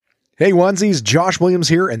Hey onesies, Josh Williams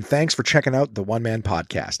here, and thanks for checking out the One Man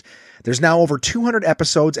Podcast. There's now over 200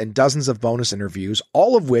 episodes and dozens of bonus interviews,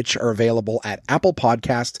 all of which are available at Apple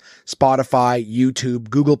Podcasts, Spotify, YouTube,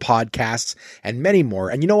 Google Podcasts, and many more.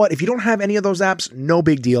 And you know what? If you don't have any of those apps, no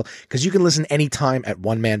big deal, because you can listen anytime at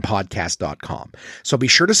onemanpodcast.com. So be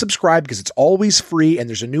sure to subscribe because it's always free and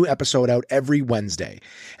there's a new episode out every Wednesday.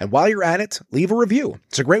 And while you're at it, leave a review.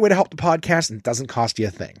 It's a great way to help the podcast and it doesn't cost you a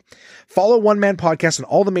thing. Follow One Man Podcast on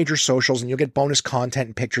all the major socials and you'll get bonus content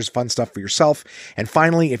and pictures, fun stuff for yourself. And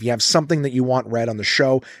finally, if you have something that you want read on the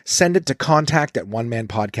show, send it to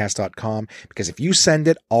contact@onemanpodcast.com, because if you send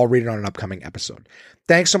it, I'll read it on an upcoming episode.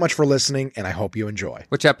 Thanks so much for listening, and I hope you enjoy.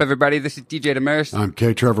 What's up, everybody? This is DJ Demers. I'm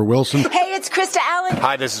K. Trevor Wilson. Hey, it's Krista Allen.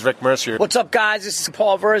 Hi, this is Rick Mercier. What's up, guys? This is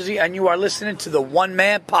Paul Verzi, and you are listening to the One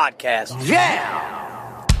Man Podcast. Yeah!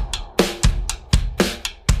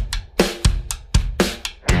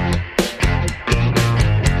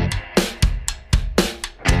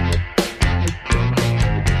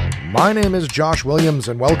 My name is Josh Williams,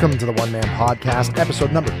 and welcome to the One Man Podcast,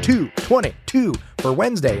 episode number 222 for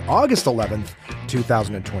Wednesday, August 11th,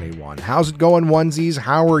 2021. How's it going, onesies?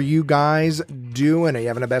 How are you guys doing? Are you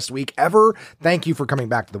having the best week ever? Thank you for coming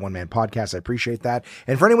back to the One Man Podcast. I appreciate that.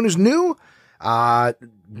 And for anyone who's new,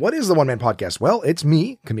 what is the One Man Podcast? Well, it's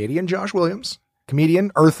me, comedian Josh Williams,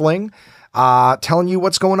 comedian, earthling, telling you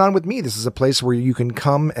what's going on with me. This is a place where you can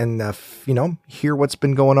come and, hear what's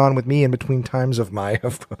been going on with me in between times of my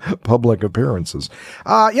public appearances.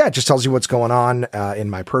 It just tells you what's going on in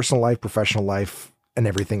my personal life, professional life, and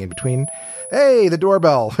everything in between. Hey, the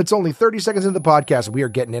doorbell. It's only 30 seconds into the podcast. We are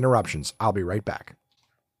getting interruptions. I'll be right back.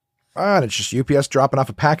 And it's just UPS dropping off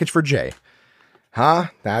a package for Jay.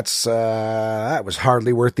 That was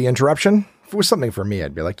hardly worth the interruption. If it was something for me,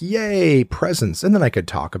 I'd be like, yay, presents. And then I could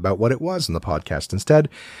talk about what it was in the podcast. Instead,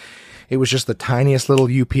 it was just the tiniest little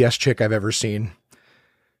UPS chick I've ever seen.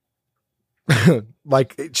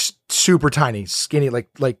 Like, it's super tiny, skinny, like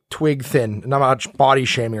twig thin. Not much body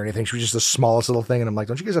shaming or anything. She was just the smallest little thing. And I'm like,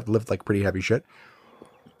 don't you guys have to lift like pretty heavy shit?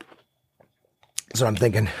 So I'm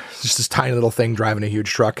thinking, it's just this tiny little thing driving a huge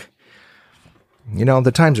truck. You know,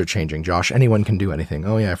 the times are changing, Josh. Anyone can do anything.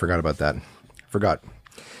 Oh yeah, I forgot about that. Forgot.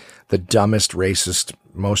 The dumbest, racist,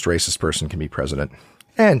 most racist person can be president.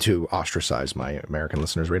 And to ostracize my American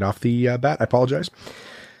listeners right off the bat, I apologize.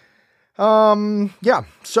 So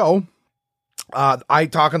I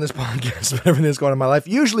talk on this podcast about everything that's going on in my life.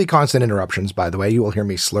 Usually constant interruptions, by the way. You will hear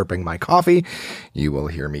me slurping my coffee. You will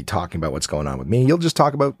hear me talking about what's going on with me. You'll just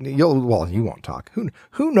talk about, you won't talk.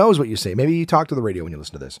 Who knows what you say? Maybe you talk to the radio when you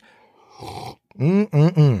listen to this.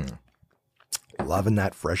 Loving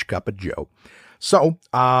that fresh cup of Joe. So,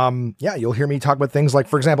 you'll hear me talk about things like,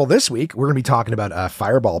 for example, this week, we're going to be talking about a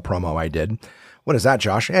Fireball promo I did. What is that,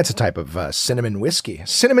 Josh? It's a type of cinnamon whiskey.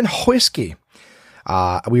 Cinnamon whiskey.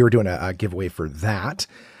 We were doing a giveaway for that.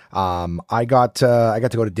 I got to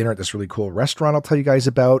go to dinner at this really cool restaurant I'll tell you guys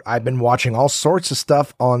about. I've been watching all sorts of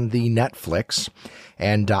stuff on the Netflix,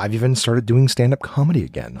 and I've even started doing stand-up comedy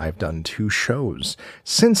again. I've done 2 shows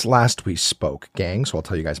since last we spoke, gang, so I'll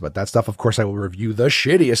tell you guys about that stuff. Of course, I will review the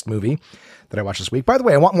shittiest movie that I watched this week. By the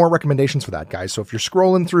way, I want more recommendations for that, guys. So if you're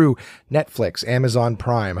scrolling through Netflix, Amazon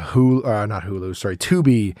Prime,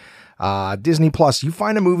 Tubi, Disney Plus, you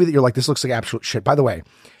find a movie that you're like, this looks like absolute shit. By the way,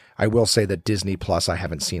 I will say that Disney Plus, I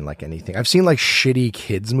haven't seen like anything. I've seen like shitty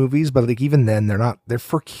kids movies, but like even then they're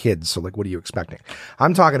for kids. So like, what are you expecting?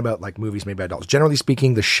 I'm talking about like movies made by adults. Generally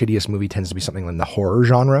speaking, the shittiest movie tends to be something in the horror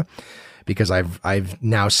genre, because I've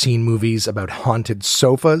now seen movies about haunted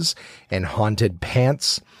sofas and haunted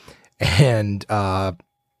pants. And, I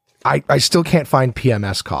still can't find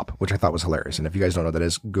PMS Cop, which I thought was hilarious. And if you guys don't know what that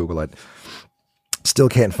is, Google it. Still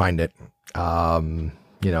can't find it.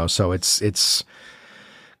 So it's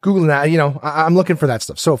Googling that, I'm looking for that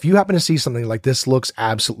stuff. So if you happen to see something like this looks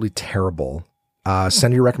absolutely terrible,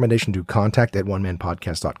 send your recommendation to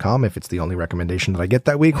contact@onemanpodcast.com. If it's the only recommendation that I get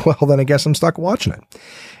that week, well, then I guess I'm stuck watching it.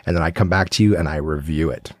 And then I come back to you and I review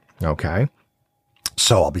it. Okay.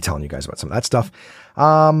 So I'll be telling you guys about some of that stuff.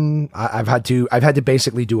 I've had to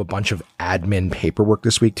basically do a bunch of admin paperwork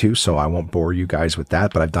this week too, so I won't bore you guys with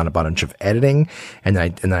that, but I've done a bunch of editing, and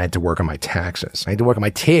then I had to work on my taxes. I had to work on my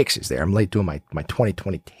taxes there. I'm late doing my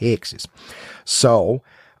 2020 taxes. So,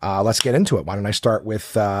 let's get into it. Why don't I start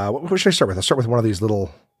with, what should I start with? I'll start with one of these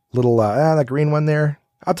little, that green one there.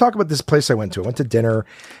 I'll talk about this place I went to. I went to dinner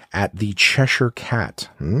at the Cheshire Cat,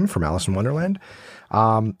 from Alice in Wonderland.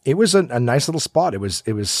 It was a nice little spot. It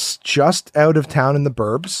was just out of town in the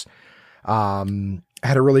burbs.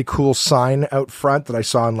 had a really cool sign out front that I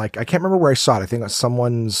saw in, like, I can't remember where I saw it. I think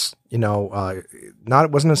someone's, it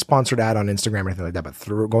wasn't a sponsored ad on Instagram or anything like that,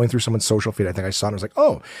 but going through someone's social feed, I think I saw it and I was like,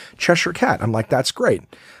 oh, Cheshire Cat. I'm like, that's great.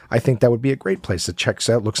 I think that would be a great place to check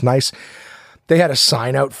out. Looks nice. They had a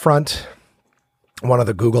sign out front. One of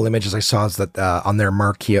the Google images I saw is that on their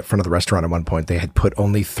marquee at front of the restaurant at one point, they had put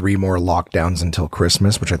only 3 more lockdowns until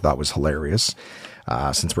Christmas, which I thought was hilarious,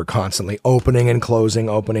 since we're constantly opening and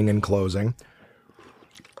closing.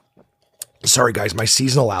 Sorry, guys, my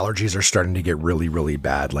seasonal allergies are starting to get really, really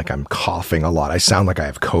bad. Like, I'm coughing a lot. I sound like I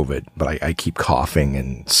have COVID, but I keep coughing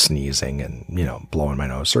and sneezing and, blowing my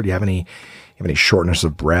nose. Sir, do you have any shortness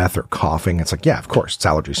of breath or coughing? It's like, yeah, of course. It's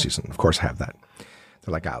allergy season. Of course I have that.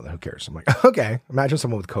 They're like, oh, who cares? I'm like, okay. Imagine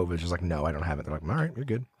someone with COVID just like, no, I don't have it. They're like, all right, you're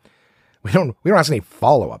good. We don't ask any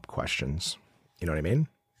follow-up questions. You know what I mean?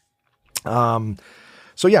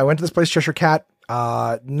 So yeah, I went to this place, Cheshire Cat.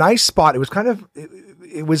 Nice spot. It was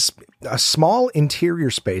it was a small interior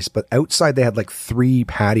space, but outside they had like 3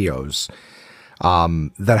 patios,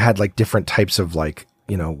 that had like different types of like,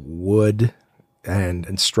 wood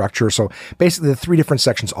and structure. So basically the 3 different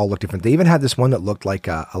sections all look different. They even had this one that looked like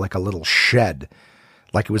a little shed.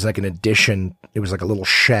 Like it was like an addition. It was like a little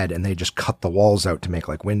shed and they just cut the walls out to make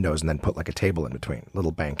like windows and then put like a table in between,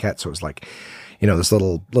 little banquette. So it was like, this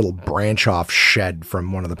little branch off shed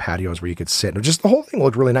from one of the patios where you could sit. Just the whole thing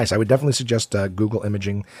looked really nice. I would definitely suggest Google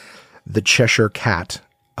imaging the Cheshire Cat,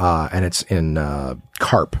 and it's in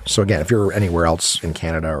Carp. So again, if you're anywhere else in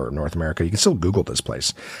Canada or North America, you can still Google this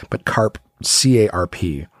place. But Carp,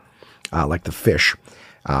 C-A-R-P, like the fish.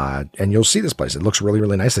 And you'll see this place. It looks really,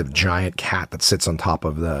 really nice. They have a giant cat that sits on top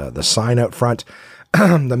of the sign out front.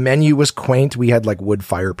 The menu was quaint. We had like wood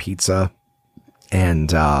fire pizza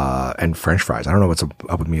and French fries. I don't know what's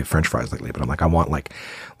up with me with French fries lately, but I'm like, I want like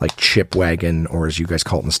chip wagon, or as you guys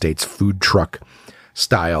call it in the States, food truck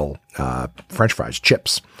style, French fries,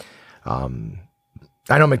 chips. I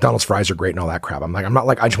know McDonald's fries are great and all that crap. I'm not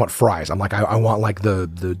like, I just want fries. I'm like, I want like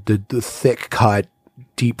the thick cut,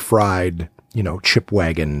 deep fried, chip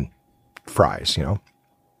wagon fries,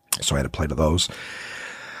 So I had a plate of those.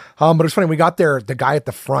 But it's funny, we got there, the guy at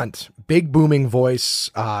the front, big booming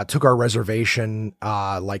voice, took our reservation,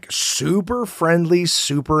 like super friendly,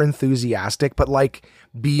 super enthusiastic, but like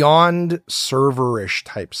beyond server-ish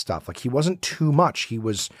type stuff. Like he wasn't too much. He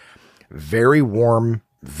was very warm,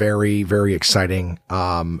 very, very exciting.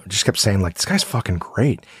 Just kept saying like, this guy's fucking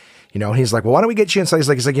great. And he's like, well, why don't we get you inside? He's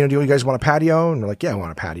like, do you guys want a patio? And we're like, yeah, I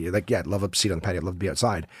want a patio. Like, yeah, I'd love a seat on the patio. I'd love to be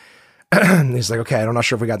outside. And he's like, okay, I'm not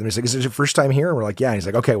sure if we got them. He's like, is this your first time here? And we're like, yeah. And he's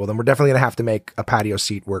like, okay, well then we're definitely going to have to make a patio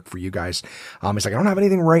seat work for you guys. He's like, I don't have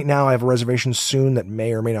anything right now. I have a reservation soon that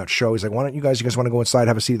may or may not show. He's like, why don't you guys want to go inside,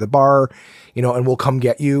 have a seat at the bar, and we'll come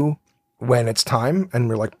get you when it's time. And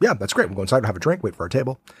we're like, yeah, that's great. We'll go inside, have a drink, wait for our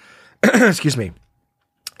table. Excuse me.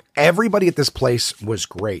 Everybody at this place was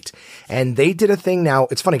great. And they did a thing now.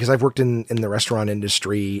 It's funny because I've worked in the restaurant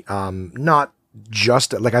industry, not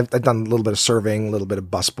just like I've done a little bit of serving, a little bit of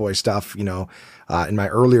busboy stuff, in my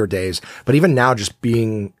earlier days, but even now just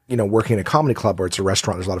being, working in a comedy club where it's a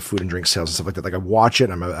restaurant, there's a lot of food and drink sales and stuff like that. Like I watch it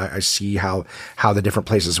and I see how the different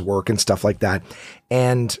places work and stuff like that.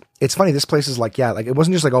 And it's funny. This place is like, yeah, like it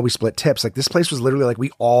wasn't just like, oh, we split tips. Like this place was literally like,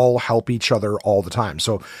 we all help each other all the time.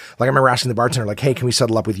 So like I remember asking the bartender, like, hey, can we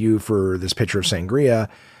settle up with you for this pitcher of sangria?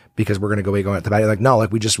 Because we're going to go at the patio. Like, no,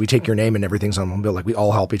 like we take your name and everything's on one bill. Like we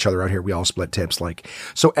all help each other out here. We all split tips. Like,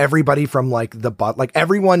 so everybody from like like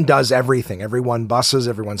everyone does everything. Everyone busses,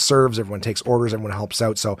 everyone serves, everyone takes orders, everyone helps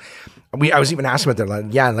out. So I was even asking them, like,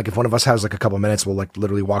 yeah, like if one of us has like a couple of minutes, we'll like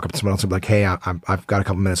literally walk up to someone else and be like, hey, I've got a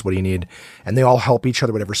couple of minutes. What do you need? And they all help each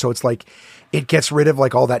other, whatever. So it's like, it gets rid of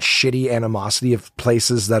like all that shitty animosity of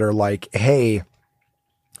places that are like, hey,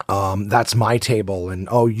 that's my table and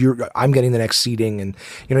I'm getting the next seating, and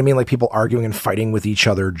you know what I mean? Like people arguing and fighting with each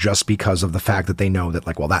other just because of the fact that they know that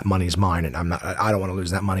like, well, that money's mine and I don't want to lose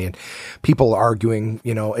that money. And people arguing,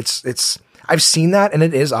 it's, I've seen that and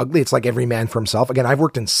it is ugly. It's like every man for himself. Again, I've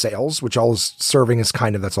worked in sales, which all is serving is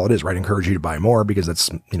kind of, that's all it is, right? Encourage you to buy more because that's,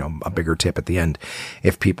 a bigger tip at the end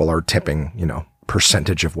if people are tipping,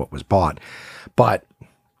 percentage of what was bought. But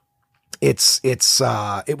it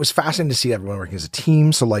was fascinating to see everyone working as a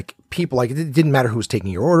team. So like people, like it didn't matter who was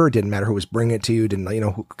taking your order. It didn't matter who was bringing it to you. Didn't,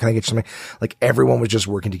 who can I get you something? Like everyone was just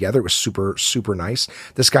working together. It was super, super nice.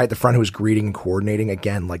 This guy at the front who was greeting and coordinating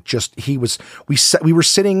again, like just, we were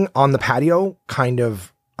sitting on the patio kind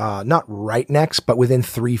of, not right next, but within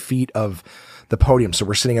 3 feet of the podium. So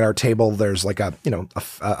we're sitting at our table. There's like a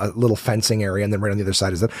little fencing area. And then right on the other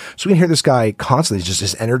side is that. So we can hear this guy constantly, just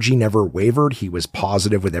his energy never wavered. He was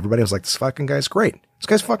positive with everybody. I was like, this fucking guy's great. This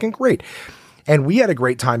guy's fucking great. And we had a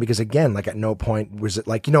great time because, again, like at no point was it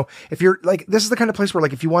like, if you're like, this is the kind of place where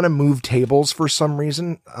like, if you want to move tables for some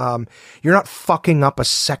reason, you're not fucking up a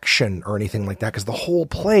section or anything like that, because the whole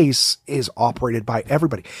place is operated by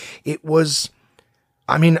everybody. It was,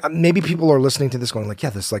 I mean, maybe people are listening to this going like, yeah,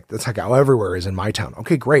 that's like how everywhere is in my town.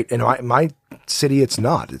 Okay, great. In my city, it's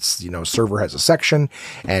not. It's, server has a section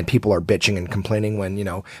and people are bitching and complaining when,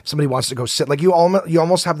 somebody wants to go sit. Like you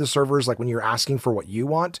almost have the servers, like when you're asking for what you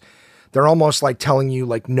want, they're almost like telling you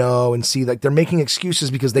like no, and see, like they're making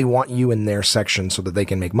excuses because they want you in their section so that they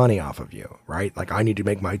can make money off of you, right? Like I need to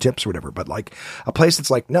make my tips or whatever. But like a place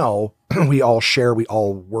that's like, no, we all share, we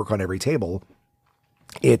all work on every table.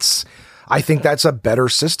 I think that's a better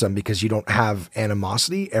system because you don't have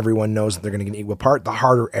animosity. Everyone knows that they're going to get an equal part. The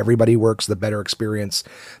harder everybody works, the better experience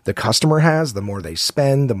the customer has, the more they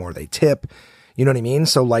spend, the more they tip. You know what I mean?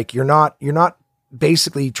 So like you're not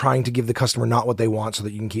basically trying to give the customer not what they want so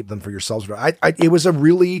that you can keep them for yourselves. It was a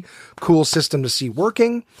really cool system to see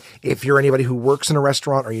working. If you're anybody who works in a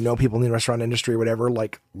restaurant or people in the restaurant industry or whatever,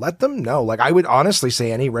 like let them know. Like I would honestly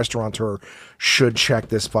say any restaurateur should check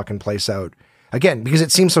this fucking place out. Again, because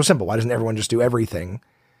it seems so simple. Why doesn't everyone just do everything?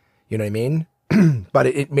 You know what I mean? But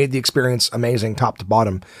it made the experience amazing top to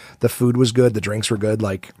bottom. The food was good. The drinks were good.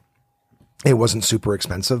 Like it wasn't super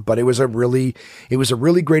expensive, but it was a really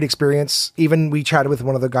great experience. Even we chatted with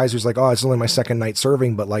one of the guys who's like, oh, it's only my second night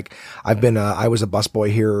serving, but like I was a busboy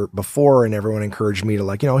here before, and everyone encouraged me to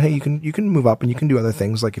like, hey, you can move up and you can do other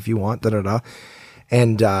things like if you want,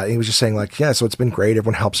 And he was just saying like, yeah, so it's been great.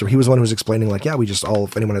 Everyone helps. He was the one who was explaining like, yeah,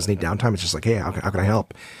 if anyone has any downtime, it's just like, hey, how can I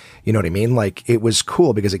help? You know what I mean? Like it was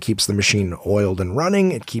cool because it keeps the machine oiled and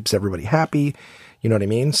running. It keeps everybody happy. You know what I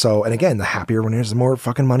mean? So, and again, the happier one is, the more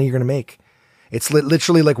fucking money you're going to make. It's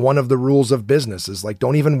literally like one of the rules of business is like,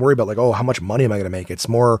 don't even worry about like, oh, how much money am I going to make? It's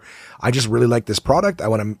more, I just really like this product. I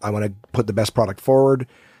want to put the best product forward.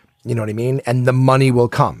 You know what I mean? And the money will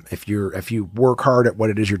come. If you work hard at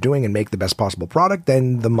what it is you're doing and make the best possible product,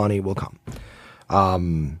 then the money will come.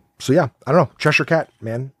 So yeah, I don't know. Cheshire Cat,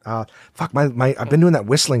 man. Fuck I've been doing that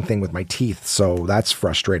whistling thing with my teeth. So that's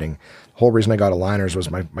frustrating. The whole reason I got aligners was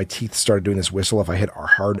my teeth started doing this whistle. If I hit a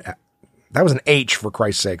hard, that was an H for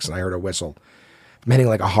Christ's sakes. And I heard a whistle. I'm hitting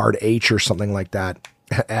like a hard H or something like that.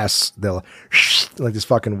 S, they'll like this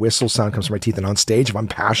fucking whistle sound comes from my teeth. And on stage, if I'm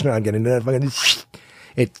passionate, I'm getting into that.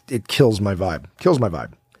 It kills my vibe. Kills my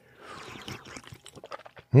vibe.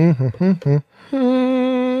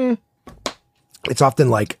 It's often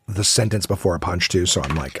like the sentence before a punch too. So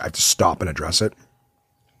I'm like, I have to stop and address it.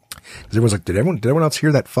 Because everyone's like, did everyone else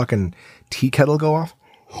hear that fucking tea kettle go off?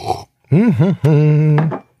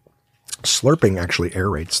 Slurping actually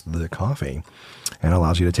aerates the coffee and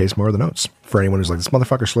allows you to taste more of the notes. For anyone who's like, this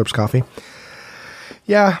motherfucker slurps coffee.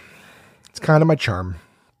 Yeah, it's kind of my charm.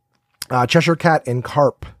 Cheshire Cat in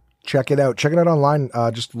Carp. Check it out. Check it out online.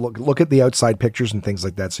 Just look at the outside pictures and things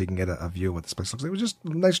like that so you can get a view of what this place looks like. It was just a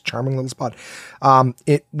nice, charming little spot.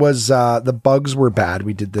 It was, the bugs were bad.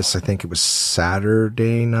 We did this, I think it was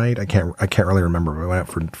Saturday night. I can't really remember. We went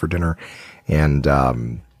out for dinner and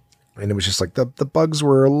it was just like the bugs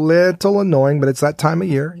were a little annoying, but it's that time of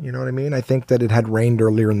year. You know what I mean? I think that it had rained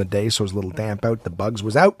earlier in the day, so it was a little damp out. The bugs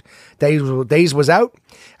was out. Days was out.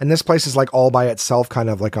 And this place is like all by itself, kind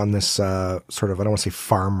of like on this sort of, I don't want to say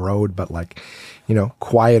farm road, but like,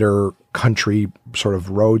 quieter country sort of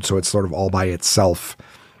road. So it's sort of all by itself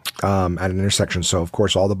at an intersection. So of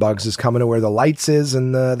course, all the bugs is coming to where the lights is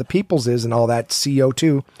and the people's is and all that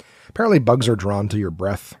CO2. Apparently bugs are drawn to your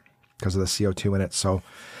breath because of the CO2 in it. So,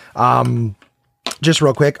 just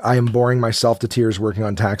real quick, I am boring myself to tears working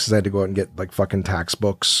on taxes. I had to go out and get like fucking tax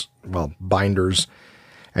books, binders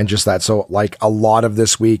and just that. So like a lot of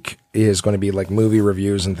this week is going to be like movie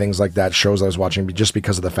reviews and things like that, shows I was watching just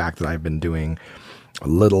because of the fact that I've been doing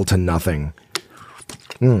little to nothing.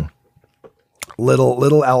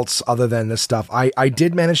 Little else other than this stuff. I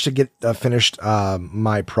did manage to get finished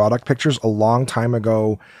my product pictures a long time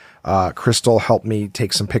ago. Crystal helped me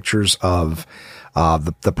take some pictures of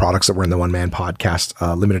the products that were in the One Man Podcast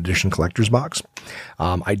limited edition collector's box.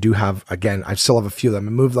 I do have, again, I still have a few of them.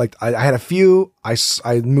 I moved I had a few. I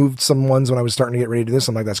moved some ones when I was starting to get ready to do this.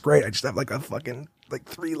 I'm like, that's great. I just have like a fucking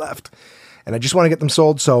 3 left. And I just want to get them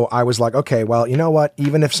sold. So I was like, okay, well, you know what?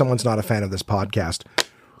 Even if someone's not a fan of this podcast,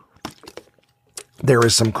 there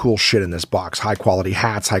is some cool shit in this box. High quality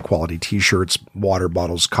hats, high quality t-shirts, water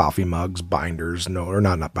bottles, coffee mugs, binders,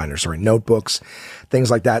 not binders, sorry, notebooks, things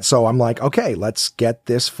like that. So I'm like, okay, let's get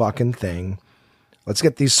this fucking thing. Let's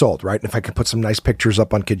get these sold, right? And if I could put some nice pictures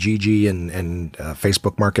up on Kijiji and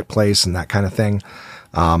Facebook Marketplace and that kind of thing,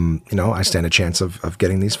 I stand a chance of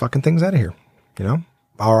getting these fucking things out of here,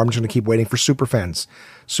 Or I'm just going to keep waiting for superfan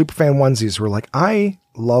onesies who are like, I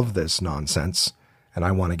love this nonsense and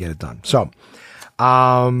I want to get it done. So,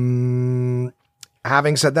 having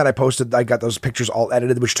said that, I got those pictures all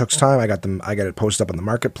edited, which took time. I got it posted up in the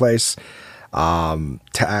marketplace.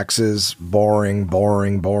 Taxes, boring.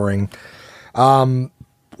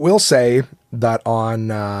 We'll say that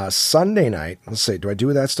on Sunday night, let's see, do I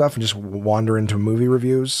do that stuff and just wander into movie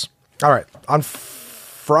reviews? All right. On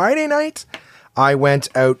Friday night, I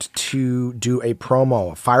went out to do a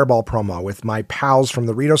Fireball promo with my pals from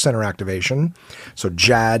the Rito Center activation. So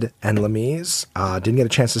Jad and Lemise. Didn't get a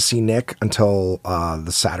chance to see Nick until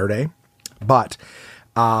the Saturday. But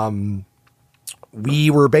we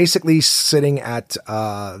were basically sitting at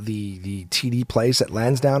the TD place at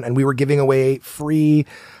Lansdowne, and we were giving away free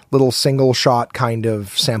little single shot kind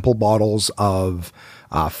of sample bottles of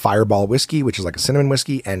Fireball whiskey, which is like a cinnamon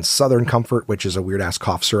whiskey, and Southern Comfort, which is a weird ass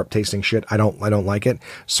cough syrup tasting shit. I don't like it.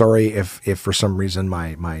 Sorry if for some reason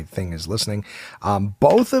my thing is listening.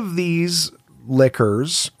 Both of these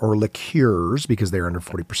liquors or liqueurs, because they're under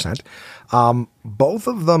 40%. Both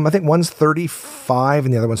of them, I think one's 35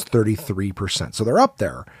 and the other one's 33%. So they're up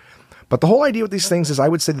there. But the whole idea with these things is I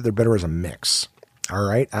would say that they're better as a mix. All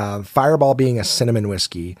right. Fireball being a cinnamon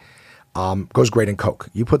whiskey, goes great in Coke.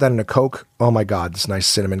 You put that in a Coke. Oh my God, this nice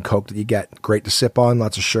cinnamon Coke that you get. Great to sip on.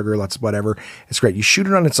 Lots of sugar, lots of whatever. It's great. You shoot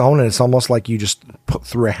it on its own and it's almost like you just put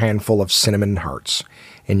through a handful of cinnamon hearts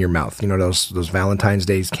in your mouth. You know, those Valentine's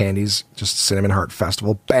Day candies, just Cinnamon Heart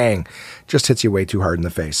Festival. Bang. Just hits you way too hard in the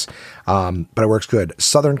face. But it works good.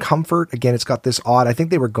 Southern Comfort, again, it's got this odd, I think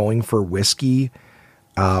they were going for whiskey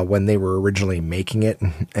when they were originally making it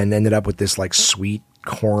and ended up with this like sweet,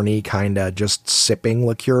 corny kind of just sipping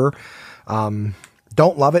liqueur.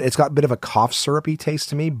 Don't love it. It's got a bit of a cough syrupy taste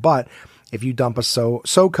to me, but if you dump a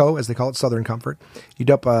SoCo, as they call it, Southern Comfort, you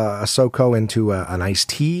dump a SoCo into an iced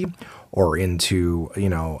tea or into,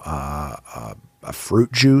 a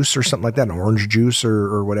fruit juice or something like that, an orange juice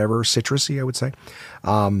or whatever, citrusy, I would say.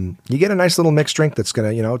 You get a nice little mixed drink that's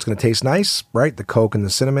going to, it's going to taste nice, right? The Coke and the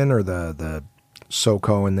cinnamon, or the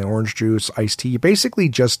SoCo and the orange juice, iced tea. You're basically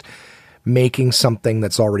just making something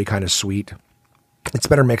that's already kind of sweet. It's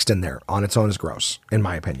better mixed in there. On its own is gross, in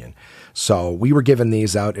my opinion. So we were giving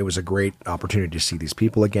these out. It was a great opportunity to see these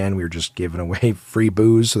people again. We were just giving away free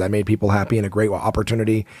booze, so that made people happy, and a great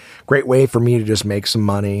opportunity. Great way for me to just make some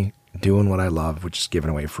money doing what I love, which is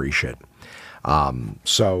giving away free shit.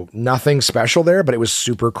 So nothing special there, but it was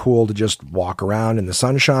super cool to just walk around in the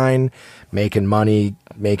sunshine, making money,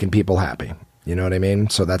 making people happy. You know what I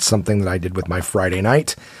mean? So that's something that I did with my Friday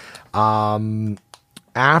night. After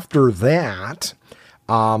that,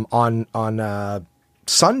 on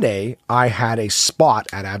Sunday, I had a spot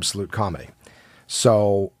at Absolute Comedy.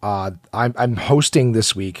 So I'm hosting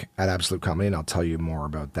this week at Absolute Comedy, and I'll tell you more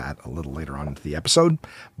about that a little later on into the episode.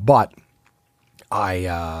 But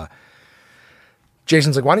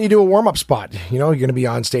Jason's like, why don't you do a warm-up spot? You're going to be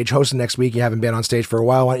on stage hosting next week. You haven't been on stage for a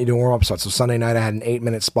while. Why don't you do a warm-up spot? So Sunday night, I had an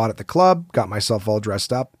 8-minute spot at the club, got myself all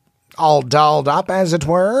dressed up, all dolled up, as it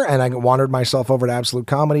were, and I wandered myself over to Absolute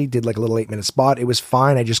Comedy, did like a little 8-minute spot. It was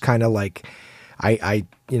fine. I just kind of like, I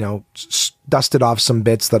dusted off some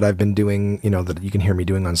bits that I've been doing, that you can hear me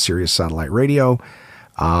doing on Sirius Satellite Radio,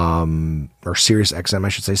 or Sirius XM, I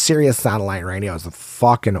should say. Sirius Satellite Radio is the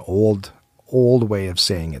fucking old way of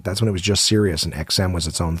saying it. That's when it was just Sirius and XM was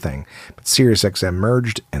its own thing. But Sirius XM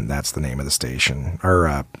merged, and that's the name of the station,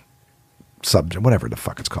 or subject, whatever the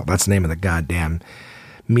fuck it's called. That's the name of the goddamn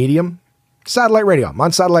medium. Satellite radio. I'm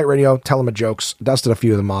on satellite radio, telling my jokes, dusted a few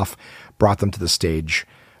of them off, brought them to the stage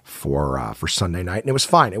for Sunday night, and it was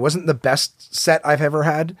fine. It wasn't the best set I've ever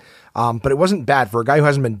had, but it wasn't bad for a guy who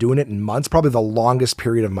hasn't been doing it in months. Probably the longest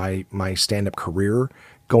period of my stand-up career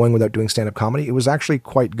going without doing stand-up comedy. It was actually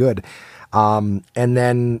quite good. And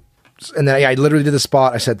then I literally did the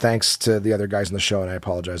spot. I said thanks to the other guys in the show, and I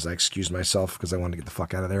apologize. I excused myself because I wanted to get the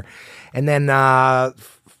fuck out of there. And then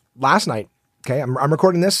last night, okay, I'm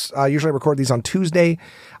recording this. Usually I record these on Tuesday,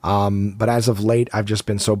 but as of late, I've just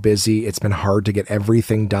been so busy. It's been hard to get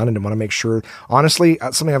everything done, and I want to make sure. Honestly,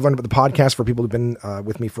 something I've learned about the podcast for people who've been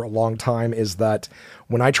with me for a long time is that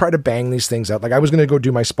when I try to bang these things out, like I was going to go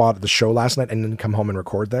do my spot at the show last night and then come home and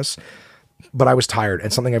record this, but I was tired.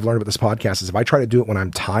 And something I've learned about this podcast is if I try to do it when I'm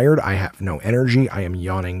tired, I have no energy. I am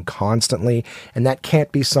yawning constantly. And that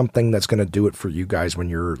can't be something that's going to do it for you guys when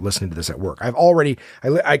you're listening to this at work. I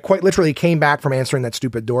quite literally came back from answering that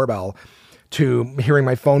stupid doorbell to hearing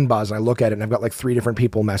my phone buzz. And I look at it and I've got like 3 different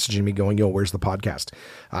people messaging me going, yo, where's the podcast?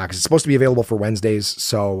 Cause it's supposed to be available for Wednesdays.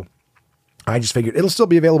 So I just figured it'll still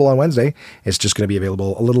be available on Wednesday. It's just going to be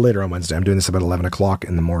available a little later on Wednesday. I'm doing this about 11 o'clock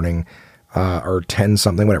in the morning. or 10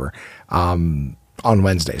 something, whatever, on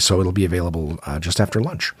Wednesday. So it'll be available just after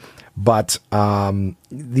lunch. But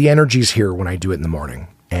the energy's here when I do it in the morning.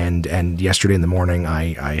 And yesterday in the morning,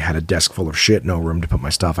 I had a desk full of shit, no room to put my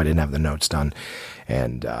stuff. I didn't have the notes done,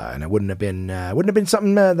 and it wouldn't have been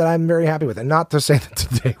something that I'm very happy with. And not to say that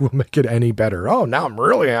today will make it any better. Oh, now I'm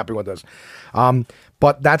really happy with this.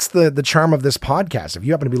 But that's the charm of this podcast. If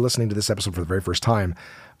you happen to be listening to this episode for the very first time,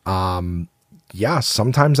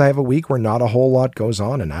 sometimes I have a week where not a whole lot goes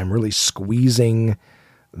on, and I'm really squeezing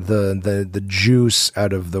the juice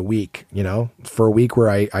out of the week, for a week where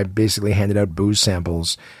I basically handed out booze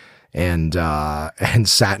samples and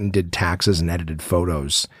sat and did taxes and edited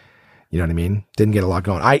photos. You know what I mean? Didn't get a lot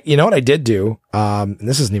going. You know what I did do? And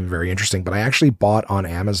this isn't even very interesting, but I actually bought on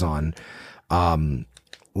Amazon,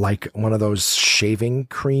 like one of those shaving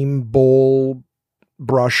cream bowl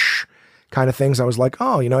brush kind of things. I was like,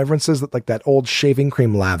 oh, everyone says that like that old shaving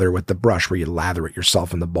cream lather with the brush where you lather it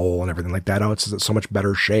yourself in the bowl and everything like that. Oh, it's so much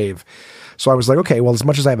better shave. So I was like, okay, well, as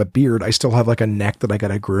much as I have a beard, I still have like a neck that I got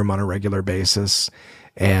to groom on a regular basis.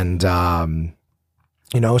 And, so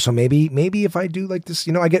maybe if I do like this,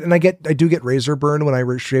 I do get razor burn when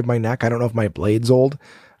I shave my neck. I don't know if my blade's old.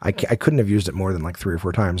 I couldn't have used it more than like 3 or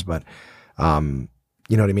 4 times, but,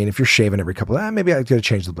 you know what I mean? If you're shaving every couple of, maybe I got to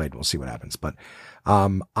change the blade. We'll see what happens. But,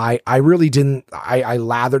 I really didn't, I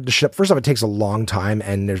lathered the shit. First off, it takes a long time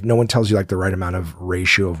and there's no one tells you like the right amount of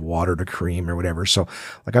ratio of water to cream or whatever. So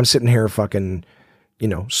like I'm sitting here fucking,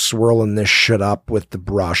 swirling this shit up with the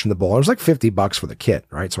brush and the bowl. It was like $50 for the kit,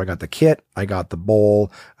 right? So I got the kit, I got the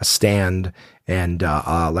bowl, a stand, and,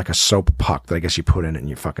 like a soap puck that I guess you put in it and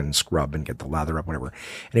you fucking scrub and get the lather up, whatever.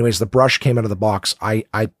 Anyways, the brush came out of the box. I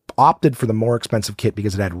opted for the more expensive kit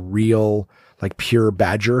because it had real, like pure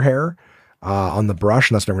badger hair on the brush,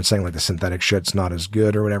 and that's what everyone's saying, like the synthetic shit's not as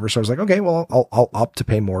good or whatever. So I was like, okay, well, I'll opt to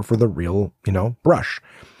pay more for the real, brush.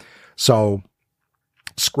 So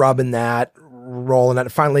scrubbing that, rolling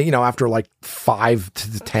that. Finally, after like 5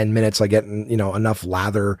 to 10 minutes, I get, enough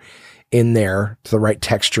lather in there to the right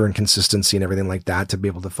texture and consistency and everything like that to be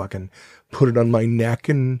able to fucking put it on my neck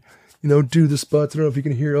and, do the spots. I don't know if you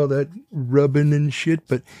can hear all that rubbing and shit,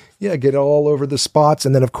 but yeah, get all over the spots.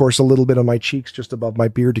 And then of course, a little bit on my cheeks, just above my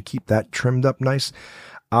beard to keep that trimmed up nice.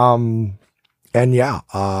 And yeah,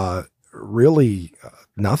 really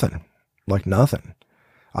nothing.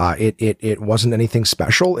 It wasn't anything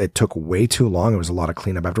special. It took way too long. It was a lot of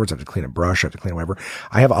cleanup afterwards. I had to clean a brush. I had to clean whatever.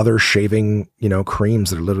 I have other shaving, creams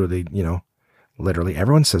that are literally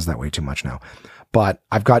everyone says that way too much now, but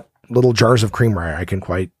I've got little jars of cream where I can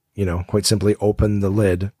quite simply open the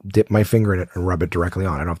lid, dip my finger in it and rub it directly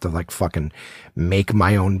on. I don't have to like fucking make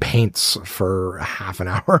my own paints for half an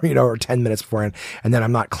hour, or 10 minutes beforehand. And then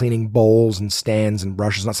I'm not cleaning bowls and stands and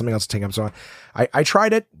brushes, not something else to take up. So I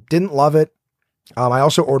tried it, didn't love it. I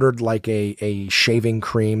also ordered like a shaving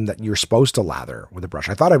cream that you're supposed to lather with a brush.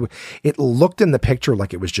 I thought it looked in the picture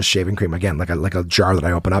like it was just shaving cream. Again, like a jar that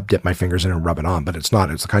I open up, dip my fingers in and rub it on, but it's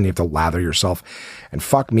not. It's the kind you have to lather yourself. And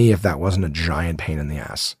fuck me if that wasn't a giant pain in the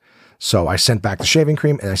ass. So I sent back the shaving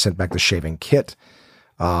cream and I sent back the shaving kit.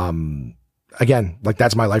 Again, like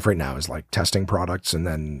that's my life right now is like testing products and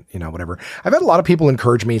then, whatever. I've had a lot of people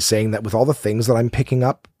encourage me saying that with all the things that I'm picking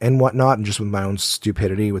up and whatnot, and just with my own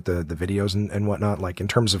stupidity with the videos and whatnot, like in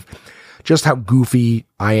terms of just how goofy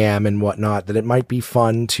I am and whatnot, that it might be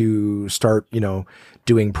fun to start,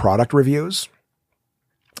 doing product reviews.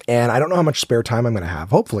 And I don't know how much spare time I'm going to have.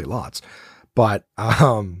 Hopefully lots, but,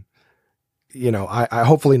 I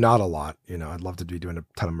hopefully not a lot, I'd love to be doing a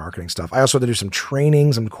ton of marketing stuff. I also have to do some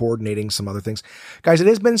trainings. I'm coordinating some other things. Guys, it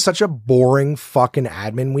has been such a boring fucking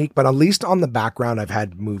admin week, but at least on the background, I've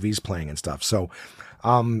had movies playing and stuff. So,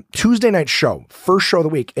 Tuesday night show, first show of the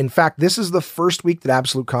week. In fact, this is the first week that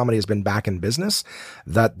Absolute Comedy has been back in business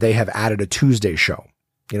that they have added a Tuesday show.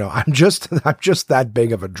 I'm just that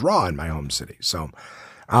big of a draw in my home city. So,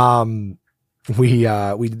 we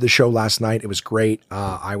did the show last night. It was great.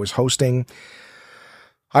 I was hosting.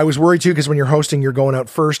 I was worried too, because when you're hosting, you're going out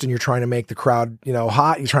first and you're trying to make the crowd,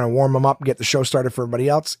 hot. You're trying to warm them up, get the show started for everybody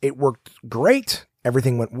else. It worked great.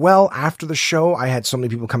 Everything went well. After the show, I had so many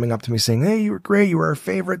people coming up to me saying, "Hey, you were great. You were our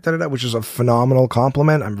favorite," which is a phenomenal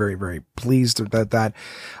compliment. I'm very, very pleased about that.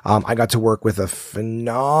 I got to work with a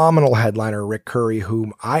phenomenal headliner, Rick Curry,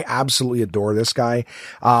 whom I absolutely adore. This guy.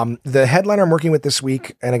 The headliner I'm working with this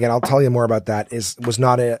week, and again, I'll tell you more about that, was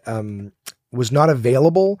not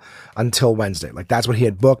available until Wednesday. Like that's what he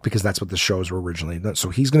had booked because that's what the shows were originally. So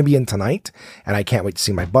he's going to be in tonight and I can't wait to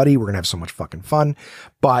see my buddy. We're going to have so much fucking fun,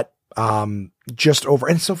 but, just over,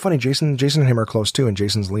 and it's so funny. Jason and him are close too, and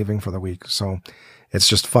Jason's leaving for the week. So it's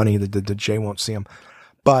just funny that Jay won't see him,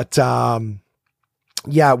 But,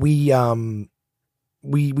 yeah, we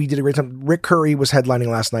did a great time. Rick Curry was headlining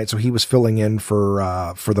last night, so he was filling in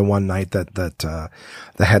for the one night that the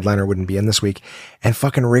headliner wouldn't be in this week. And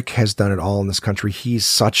fucking Rick has done it all in this country. He's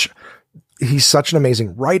such an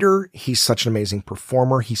amazing writer. He's such an amazing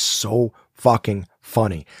performer. He's so fucking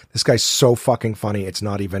funny. This guy's so fucking funny. It's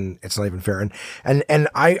not even fair. And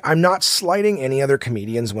I'm not slighting any other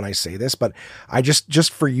comedians when I say this, but I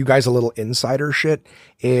just for you guys, a little insider shit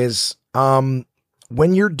is,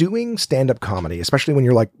 when you're doing stand-up comedy, especially when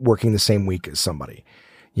you're like working the same week as somebody,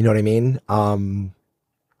 you know what I mean?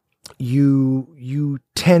 You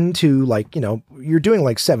tend to, like, you know, you're doing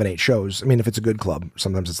like 7-8 shows. I mean, if it's a good club,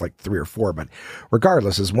 sometimes it's like 3 or 4, but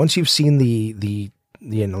regardless, is once you've seen the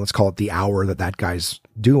you know, let's call it the hour that guy's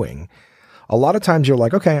doing, a lot of times you're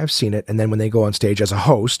like, okay, I've seen it. And then when they go on stage as a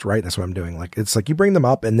host, right? That's what I'm doing. Like, it's like you bring them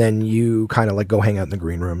up and then you kind of like go hang out in the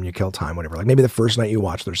green room, you kill time, whatever. Like maybe the first night you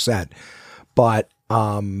watch their set, but,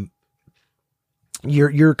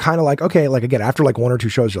 you're kind of like, okay, like again, after like 1 or 2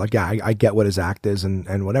 shows, you're like, yeah, I get what his act is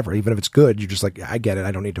and whatever. Even if it's good, you're just like, I get it.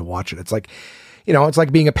 I don't need to watch it. It's like, you know, it's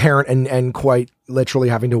like being a parent and quite literally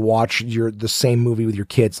having to watch the same movie with your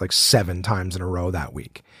kids like 7 times in a row that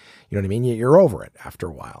week. You know what I mean? You're over it after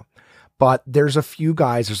a while. But there's a few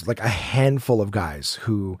guys, there's like a handful of guys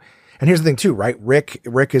who, and here's the thing too, right?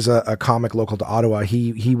 Rick is a comic local to Ottawa.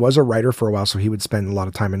 He was a writer for a while, so he would spend a lot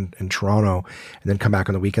of time in Toronto and then come back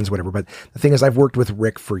on the weekends, whatever. But the thing is, I've worked with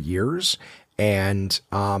Rick for years, and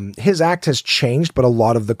his act has changed, but a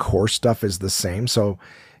lot of the core stuff is the same. So,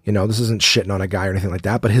 you know, this isn't shitting on a guy or anything like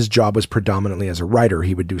that, but his job was predominantly as a writer.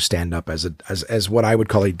 He would do stand up as what I would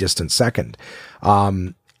call a distant second.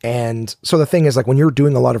 And so the thing is, like, when you're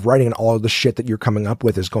doing a lot of writing and all of the shit that you're coming up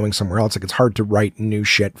with is going somewhere else, like it's hard to write new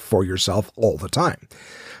shit for yourself all the time.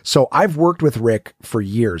 So I've worked with Rick for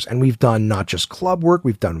years, and we've done not just club work,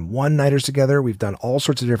 we've done one-nighters together, we've done all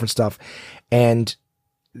sorts of different stuff. And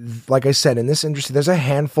like I said, in this industry, there's a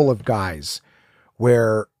handful of guys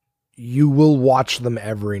where you will watch them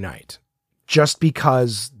every night just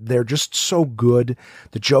because they're just so good.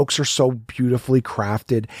 The jokes are so beautifully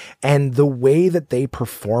crafted, and the way that they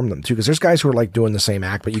perform them too. Because there's guys who are like doing the same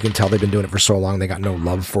act, but you can tell they've been doing it for so long, they got no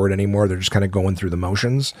love for it anymore. They're just kind of going through the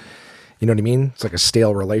motions. You know what I mean? It's like a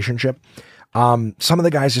stale relationship. Some of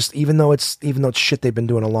the guys just, even though it's shit they've been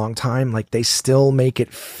doing a long time, like they still make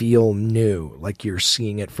it feel new. Like you're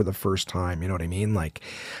seeing it for the first time. You know what I mean? Like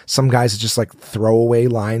some guys just like throwaway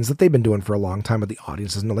lines that they've been doing for a long time, but the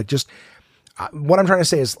audience doesn't know. Like just, what I'm trying to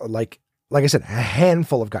say is like I said, a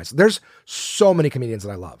handful of guys. There's so many comedians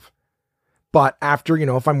that I love, but after, you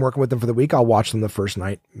know, if I'm working with them for the week, I'll watch them the first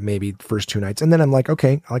night, maybe first 2 nights. And then I'm like,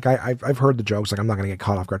 okay, like I've heard the jokes. Like I'm not going to get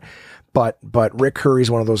caught off guard, but Rick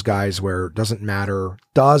Curry's one of those guys where it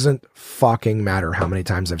doesn't fucking matter how many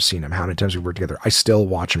times I've seen him, how many times we've worked together. I still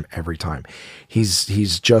watch him every time.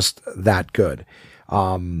 He's just that good.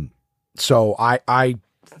 So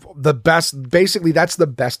basically that's the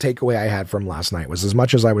best takeaway I had from last night. Was as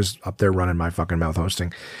much as I was up there running my fucking mouth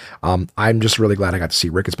hosting, I'm just really glad I got to see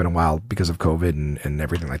Rick. It's been a while because of COVID and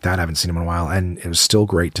everything like that. I haven't seen him in a while, and it was still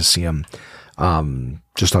great to see him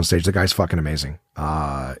just on stage. The guy's fucking amazing.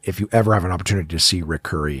 If you ever have an opportunity to see Rick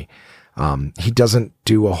Curry, he doesn't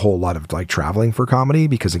do a whole lot of like traveling for comedy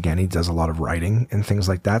because again, he does a lot of writing and things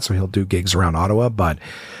like that. So he'll do gigs around Ottawa, but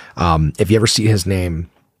if you ever see his name,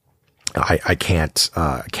 I can't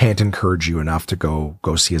encourage you enough to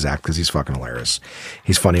go see his act because he's fucking hilarious.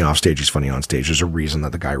 He's funny off stage. He's funny on stage. There's a reason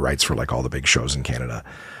that the guy writes for like all the big shows in Canada.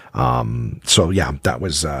 So yeah,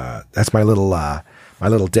 that's my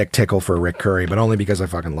little dick tickle for Rick Curry, but only because I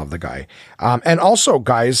fucking love the guy. And also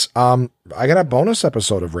guys, I got a bonus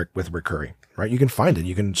episode of Rick Curry, right? You can find it.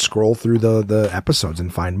 You can scroll through the episodes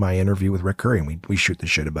and find my interview with Rick Curry, and we shoot the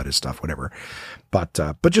shit about his stuff, whatever. But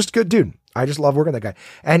just good dude. I just love working with that guy.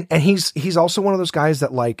 And he's also one of those guys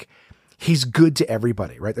that like, he's good to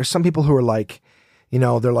everybody, right? There's some people who are like, you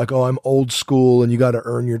know, they're like, oh, I'm old school and you got to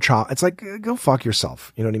earn your chop. It's like, go fuck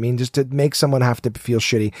yourself. You know what I mean? Just to make someone have to feel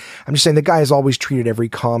shitty. I'm just saying the guy has always treated every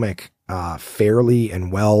comic, fairly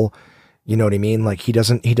and well. You know what I mean? Like he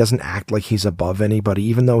doesn't act like he's above anybody,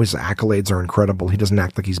 even though his accolades are incredible. He doesn't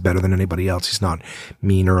act like he's better than anybody else. He's not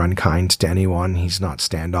mean or unkind to anyone. He's not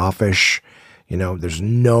standoffish. You know, there's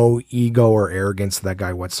no ego or arrogance to that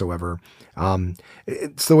guy whatsoever.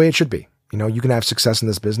 It's the way it should be. You know, you can have success in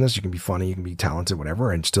this business. You can be funny, you can be talented,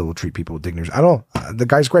 whatever, and still treat people with dignity. I don't know. The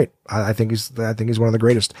guy's great. I think he's one of the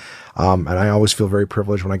greatest. And I always feel very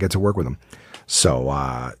privileged when I get to work with him.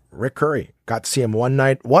 So, Rick Curry, got to see him one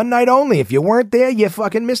night only. If you weren't there, you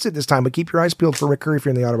fucking missed it this time, but keep your eyes peeled for Rick Curry if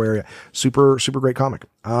you're in the Ottawa area. Super, super great comic.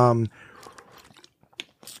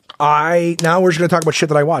 Now we're just going to talk about shit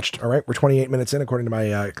that I watched. All right. We're 28 minutes in according to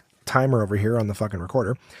my timer over here on the fucking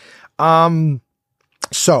recorder.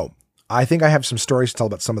 So I think I have some stories to tell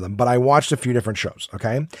about some of them, but I watched a few different shows.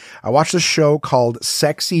 Okay. I watched a show called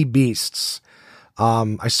Sexy Beasts.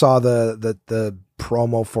 I saw the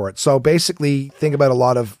promo for it. So basically think about a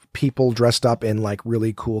lot of people dressed up in like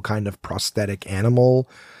really cool kind of prosthetic animal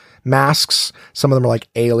masks. Some of them are like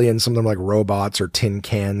aliens, some of them are like robots or tin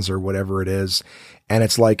cans or whatever it is. And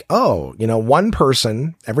it's like, oh, one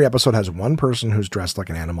person, every episode has one person who's dressed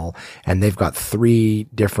like an animal, and they've got 3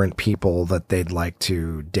 different people that they'd like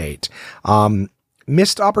to date.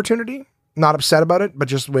 Missed opportunity. Not upset about it, but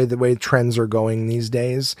just the way trends are going these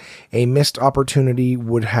days. A missed opportunity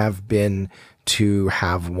would have been to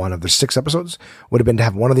have one of the 6 episodes, would have been to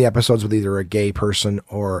have one of the episodes with either a gay person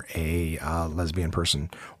or a lesbian person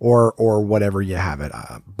or whatever you have it.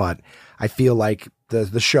 But I feel like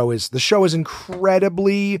the show is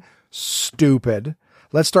incredibly stupid.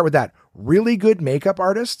 Let's start with that. Really good makeup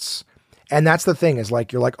artists. And that's the thing is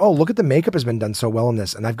like, you're like, oh, look at the makeup has been done so well in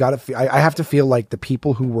this. And I have to feel like the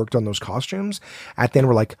people who worked on those costumes at the end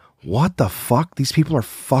were like, what the fuck? These people are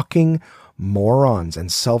fucking morons and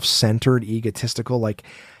self-centered, egotistical. Like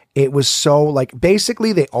it was so like,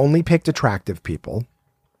 basically they only picked attractive people,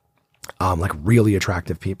 like really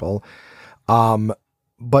attractive people.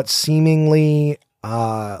 But seemingly,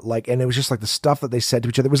 and it was just like the stuff that they said to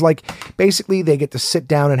each other. It was like, basically they get to sit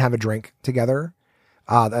down and have a drink together.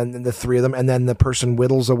 And the 3 of them, and then the person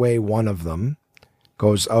whittles away one of them,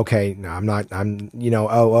 goes, okay, no,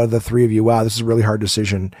 the 3 of you, wow, this is a really hard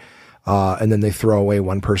decision. And then they throw away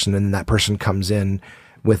one person, and then that person comes in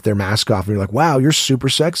with their mask off, and you're like, wow, you're super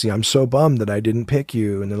sexy. I'm so bummed that I didn't pick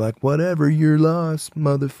you. And they're like, whatever, you're lost,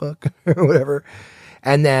 motherfucker, whatever.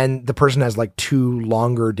 And then the person has like 2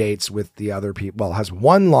 longer dates with the other people. Well, has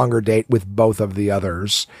 1 longer date with both of the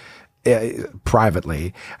others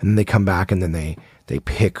privately, and then they come back and then they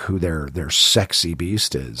pick who their sexy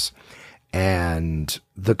beast is. And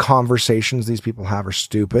the conversations these people have are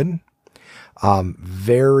stupid.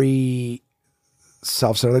 Very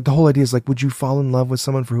self-centered. Like the whole idea is like, would you fall in love with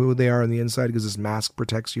someone for who they are on the inside because this mask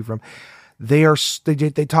protects you from? They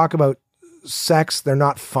talk about sex. They're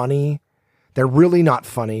not funny. They're really not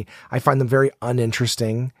funny. I find them very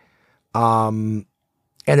uninteresting. And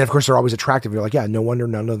then of course they're always attractive. You're like, yeah, no wonder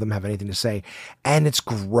none of them have anything to say. And it's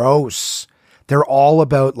gross. They're all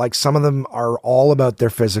about, like, some of them are all about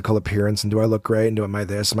their physical appearance and do I look great and am I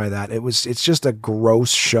this, am I that? It's just a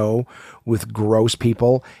gross show with gross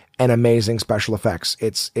people and amazing special effects.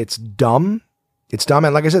 It's dumb. It's dumb.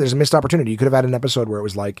 And like I said, there's a missed opportunity. You could have had an episode where it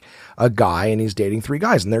was like a guy and he's dating 3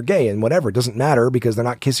 guys and they're gay and whatever. It doesn't matter because they're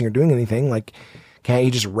not kissing or doing anything. Like, can't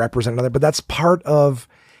you just represent another? But that's part of,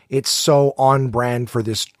 it's so on brand for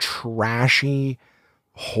this trashy,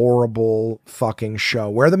 horrible fucking show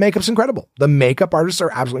where the makeup's incredible. The makeup artists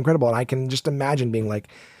are absolutely incredible. And I can just imagine being like,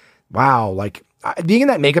 wow, like being in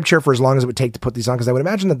that makeup chair for as long as it would take to put these on. Cause I would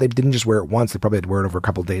imagine that they didn't just wear it once. They probably had to wear it over a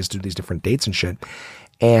couple of days to do these different dates and shit.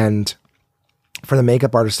 And for the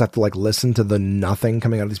makeup artists to have to like listen to the nothing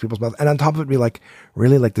coming out of these people's mouths. And on top of it be like,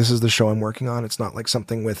 really, like this is the show I'm working on. It's not like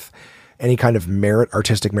something with any kind of merit,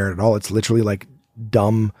 artistic merit at all. It's literally like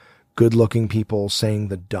dumb, good looking people saying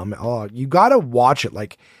the dumb, oh, you got to watch it.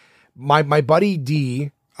 Like my buddy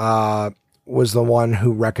D, was the one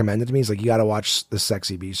who recommended to me. He's like, you got to watch the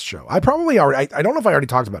Sexy Beast show. I probably already, I don't know if I already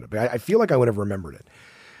talked about it, but I feel like I would have remembered it.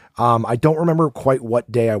 I don't remember quite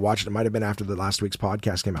what day I watched it. It might've been after the last week's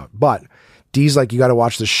podcast came out, but D's like, you got to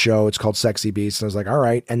watch this show. It's called Sexy Beast. And I was like, all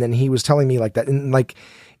right. And then he was telling me like that, and like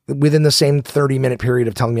within the same 30-minute period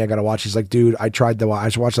of telling me I got to watch, he's like, dude, I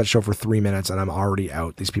watched that show for 3 minutes and I'm already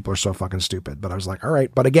out. These people are so fucking stupid. But I was like, all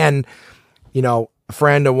right. But again, you know, a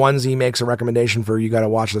friend, a onesie makes a recommendation for, you got to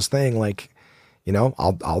watch this thing. Like, you know,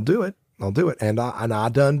 I'll do it. I'll do it. And I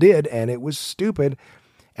done did. And it was stupid.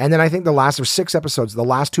 And then I think there were 6 episodes. The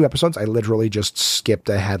last 2 episodes, I literally just skipped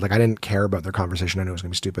ahead. Like I didn't care about their conversation. I knew it was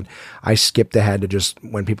going to be stupid. I skipped ahead to just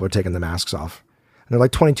when people are taking the masks off. And they're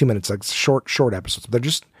like 22 minutes, like short episodes. They're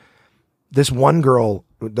just, this one girl,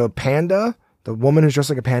 the panda, the woman who's dressed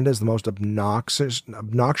like a panda is the most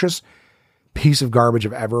obnoxious piece of garbage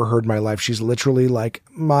I've ever heard in my life. She's literally like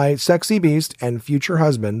my sexy beast and future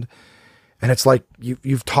husband. And it's like,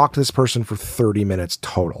 you've talked to this person for 30 minutes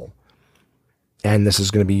total. And this is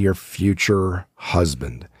going to be your future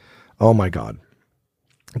husband. Oh my God.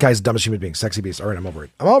 Guy's the dumbest human being. Sexy beast. All right, I'm over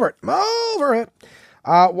it.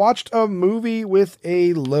 Watched a movie with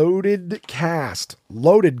a loaded cast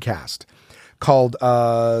called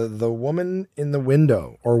The Woman in the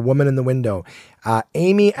Window, or Woman in the Window.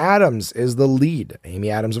 Amy Adams is the lead. Amy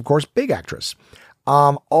Adams, of course, big actress.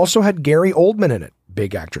 Also had Gary Oldman in it,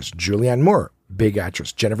 big actress. Julianne Moore, big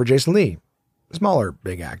actress. Jennifer Jason Leigh, smaller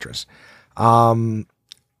big actress. What's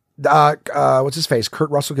his face? Kurt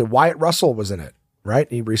Russell. Wyatt Russell was in it, right?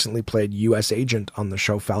 He recently played U.S. agent on the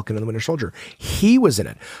show Falcon and the Winter Soldier. He was in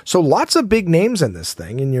it. So lots of big names in this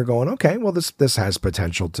thing, and you're going, okay, well, this has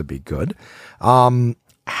potential to be good.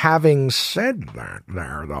 Having said that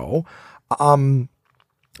there, though,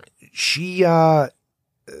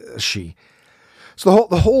 so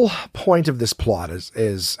the whole point of this plot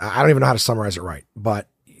is I don't even know how to summarize it right, but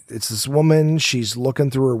it's this woman, she's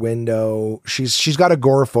looking through her window. She's got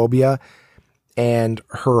agoraphobia, and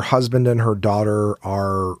her husband and her daughter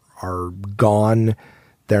are gone.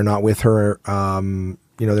 They're not with her.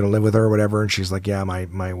 They don't live with her or whatever. And she's like, yeah, my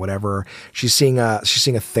whatever. She's seeing a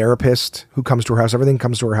therapist who comes to her house. Everything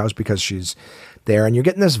comes to her house because she's there. And you're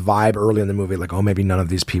getting this vibe early in the movie, like, oh, maybe none of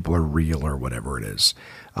these people are real or whatever it is.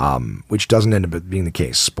 Which doesn't end up being the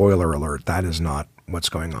case. Spoiler alert. That is not what's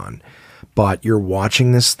going on. But you're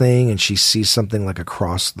watching this thing and she sees something like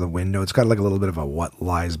across the window. It's got like a little bit of a what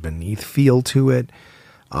lies beneath feel to it.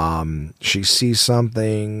 She sees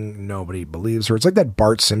something, nobody believes her. It's like that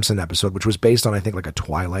Bart Simpson episode, which was based on, I think, like a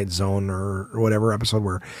Twilight Zone or whatever episode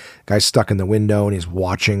where guy's stuck in the window and he's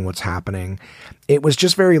watching what's happening. It was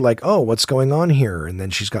just very like, oh, what's going on here? And then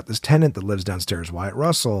she's got this tenant that lives downstairs, Wyatt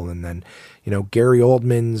Russell. And then, Gary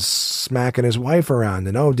Oldman's smacking his wife around.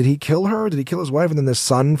 And, oh, did he kill her? Did he kill his wife? And then the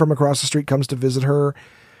son from across the street comes to visit her.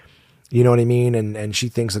 You know what I mean? And she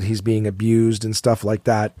thinks that he's being abused and stuff like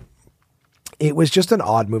that. It was just an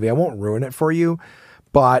odd movie. I won't ruin it for you,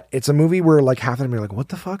 but it's a movie where like half of them are like, what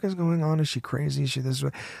the fuck is going on? Is she crazy? Is she this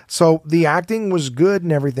way? So the acting was good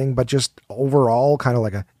and everything, but just overall kind of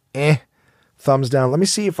like a thumbs down. Let me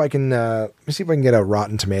see if I can get a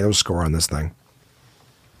Rotten Tomatoes score on this thing.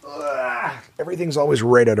 Everything's always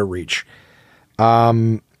right out of reach.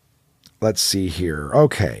 Let's see here.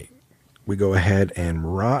 Okay. We go ahead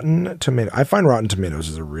and Rotten Tomatoes. I find Rotten Tomatoes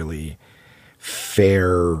is a really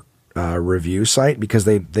fair review site because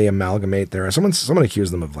they amalgamate their someone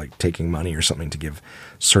accused them of like taking money or something to give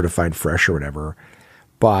certified fresh or whatever.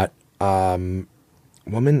 But Woman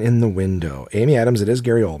in the Window, Amy Adams, it is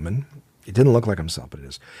Gary Oldman. It didn't look like himself, but it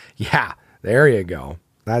is. Yeah, there you go.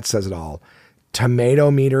 That says it all. Tomato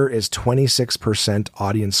meter is 26%,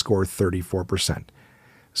 audience score 34%.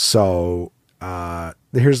 So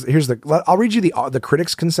here's the I'll read you the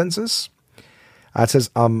critics consensus. It says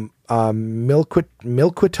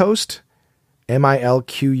Milquetoast,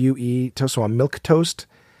 MILQUE, so a milk toast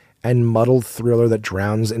and muddled thriller that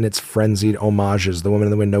drowns in its frenzied homages. The Woman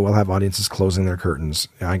in the Window will have audiences closing their curtains.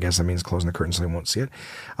 I guess that means closing the curtains so they won't see it.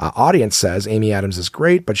 Audience says Amy Adams is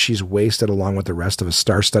great, but she's wasted along with the rest of a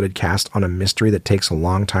star-studded cast on a mystery that takes a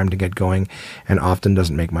long time to get going and often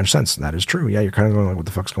doesn't make much sense. That is true. Yeah, you're kind of going like, what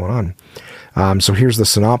the fuck's going on? So here's the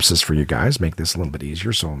synopsis for you guys. Make this a little bit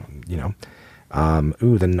easier. So,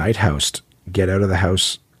 The Night House. Get Out of the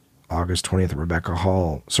House, August 20th, Rebecca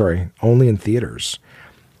Hall. Sorry, only in theaters.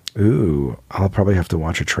 Ooh, I'll probably have to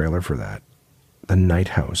watch a trailer for that. The Night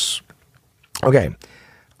House. Okay.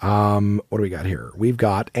 What do we got here? We've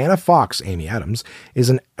got Anna Fox, Amy Adams, is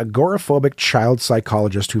an agoraphobic child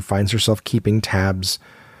psychologist who finds herself keeping tabs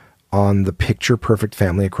on the picture-perfect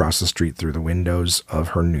family across the street through the windows of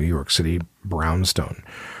her New York City brownstone.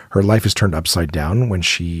 Her life is turned upside down when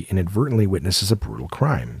she inadvertently witnesses a brutal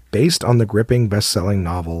crime. Based on the gripping best-selling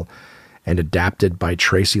novel and adapted by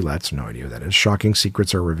Tracy Letts, no idea who that is, shocking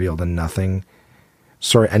secrets are revealed and nothing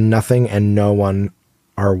and no one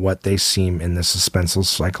are what they seem in this suspenseful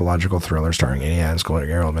psychological thriller starring Amy Adams,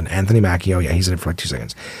 Gary Oldman, Anthony Mackie, oh yeah, he's in it for like 2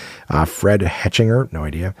 seconds, Fred Hetchinger, no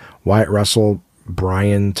idea, Wyatt Russell,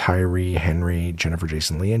 Brian Tyree Henry, Jennifer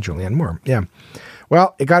Jason Leigh, and Julianne Moore. Yeah.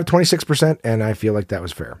 Well, it got 26%, and I feel like that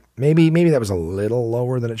was fair. Maybe that was a little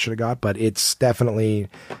lower than it should have got, but it's definitely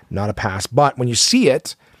not a pass. But when you see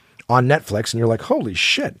it on Netflix and you're like, holy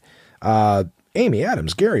shit, Amy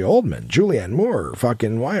Adams, Gary Oldman, Julianne Moore,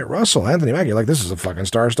 fucking Wyatt Russell, Anthony Mackie, like this is a fucking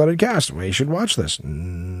star-studded cast. We should watch this.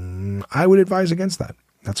 I would advise against that.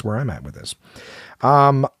 That's where I'm at with this.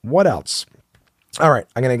 What else? All right,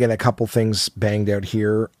 I'm going to get a couple things banged out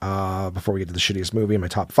here before we get to the shittiest movie in my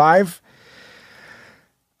top 5.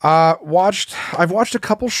 I've watched a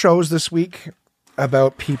couple shows this week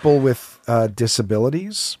about people with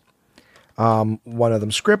disabilities. One of them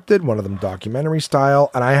scripted, one of them documentary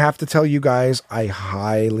style. And I have to tell you guys, I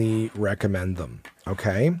highly recommend them.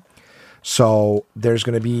 Okay. So there's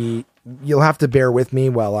going to be, you'll have to bear with me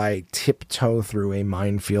while I tiptoe through a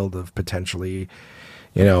minefield of potentially,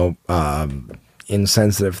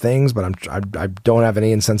 insensitive things, but I don't have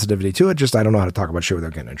any insensitivity to it. Just, I don't know how to talk about shit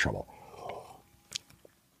without getting in trouble.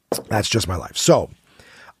 That's just my life. So,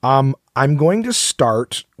 I'm going to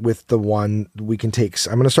start with the one we can take.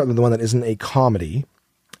 I'm going to start with the one that isn't a comedy.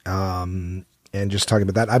 And just talking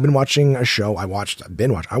about that, I've been watching a show. I watched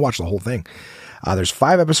the whole thing. There's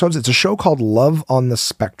 5 episodes. It's a show called Love on the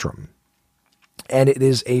Spectrum. And it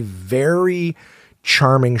is a very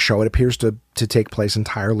charming show. It appears to take place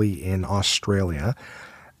entirely in Australia.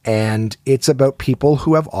 And it's about people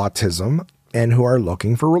who have autism and who are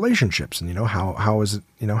looking for relationships. And, how is it,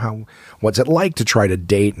 what's it like to try to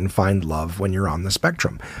date and find love when you're on the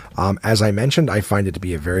spectrum? As I mentioned, I find it to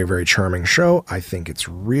be a very, very charming show. I think it's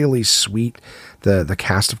really sweet, the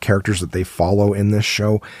cast of characters that they follow in this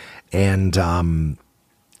show. And,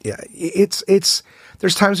 it's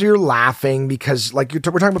there's times where you're laughing because we're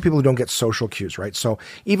talking about people who don't get social cues, right? So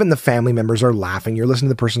even the family members are laughing. You're listening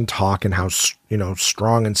to the person talk and how,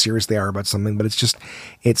 strong and serious they are about something, but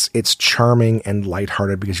it's charming and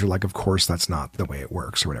lighthearted because you're like, of course, that's not the way it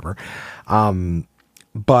works or whatever.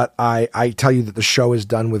 But I tell you that the show is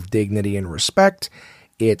done with dignity and respect.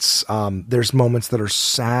 It's, there's moments that are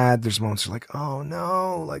sad. There's moments you're like, oh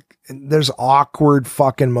no, there's awkward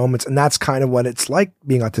fucking moments. And that's kind of what it's like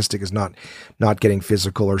being autistic, is not getting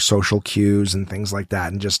physical or social cues and things like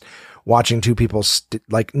that. And just watching two people,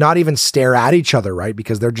 not even stare at each other, right?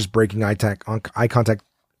 Because they're just breaking eye contact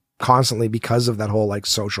constantly because of that whole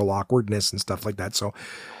social awkwardness and stuff like that. So,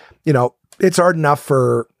 it's hard enough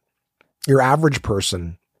for your average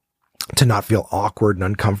person to not feel awkward and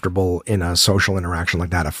uncomfortable in a social interaction like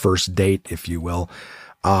that, a first date, if you will.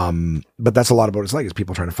 But that's a lot of what it's like, is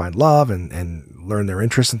people trying to find love and learn their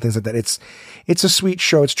interests and things like that. It's a sweet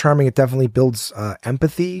show. It's charming. It definitely builds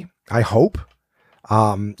empathy, I hope.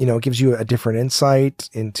 It gives you a different insight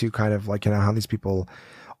into kind of how these people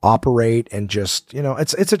operate, and just,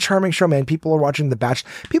 it's a charming show, man. People are watching The Bachelor.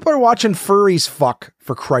 People are watching furries fuck,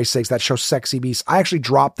 for Christ's sakes. That show Sexy Beast. I actually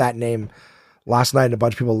dropped that name last night and a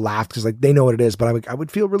bunch of people laughed because they know what it is, but I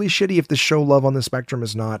would feel really shitty if the show Love on the Spectrum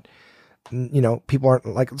is not, people aren't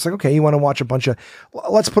it's okay, you want to watch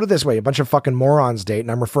let's put it this way, a bunch of fucking morons date,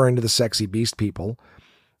 and I'm referring to the Sexy Beast people.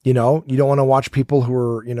 You don't want to watch people who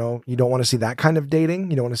are, you don't want to see that kind of dating.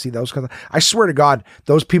 You don't want to see those kind of, I swear to God,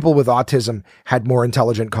 those people with autism had more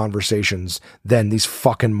intelligent conversations than these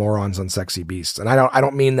fucking morons on Sexy Beasts. And I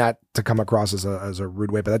don't mean that to come across as a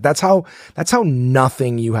rude way, but that's how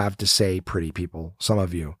nothing you have to say, pretty people. Some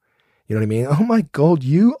of you, you know what I mean? Oh my God,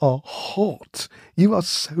 you are hot. You are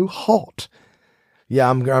so hot. Yeah,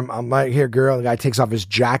 I'm right here, girl. The guy takes off his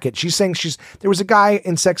jacket. She's saying there was a guy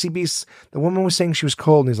in Sexy Beasts. The woman was saying she was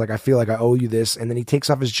cold, and he's like, I feel like I owe you this. And then he takes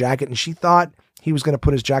off his jacket, and she thought he was going to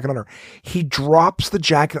put his jacket on her. He drops the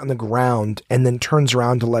jacket on the ground and then turns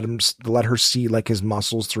around to let her see his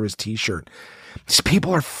muscles through his t-shirt. These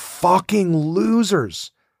people are fucking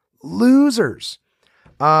losers. Losers.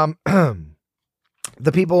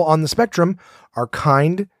 The people on the spectrum are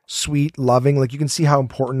kind, sweet, loving. You can see how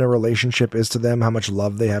important a relationship is to them, how much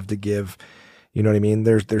love they have to give. You know what I mean?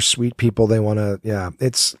 They're sweet people. They want to,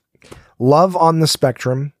 it's Love on the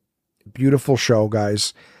Spectrum. Beautiful show,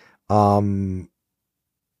 guys. And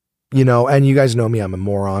you guys know me, I'm a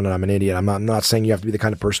moron and I'm an idiot. I'm not saying you have to be the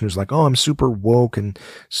kind of person who's like, oh, I'm super woke and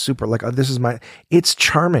super it's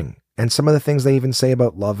charming. And some of the things they even say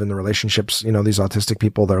about love and the relationships, these autistic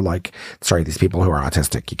people, they're these people who are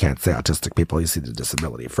autistic, you can't say autistic people, you see the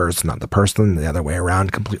disability first, not the person. The other way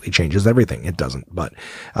around completely changes everything. It doesn't. But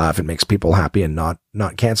if it makes people happy and not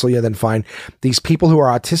cancel you, then fine. These people who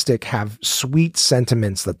are autistic have sweet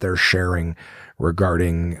sentiments that they're sharing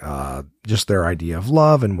regarding just their idea of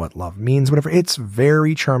love and what love means, whatever. It's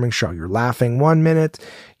very charming show. You're laughing 1 minute,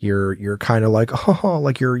 you're kind of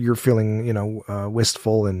you're feeling,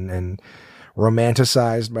 wistful and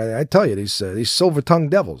romanticized by, I tell you, these silver-tongued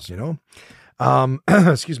devils,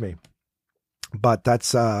 excuse me. But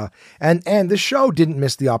that's, and this show didn't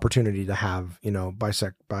miss the opportunity to have,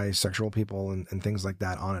 bisexual people and things like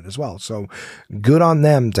that on it as well. So good on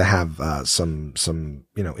them to have, some,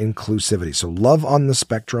 inclusivity. So Love on the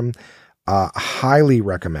Spectrum, highly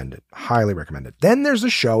recommended. Then there's a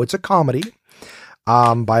show, it's a comedy,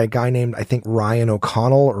 by a guy named, I think, Ryan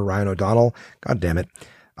O'Donnell. God damn it.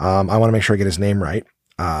 I want to make sure I get his name right.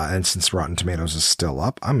 And since Rotten Tomatoes is still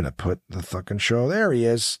up, I'm going to put the fucking show. There he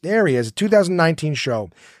is. A 2019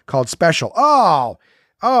 show called Special. Oh.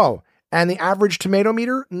 And the average tomato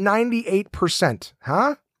meter, 98%.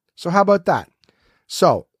 Huh? So how about that?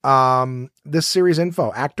 So, this series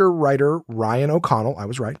info, actor, writer, Ryan O'Connell, I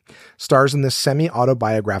was right, stars in this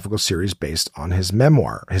semi-autobiographical series based on his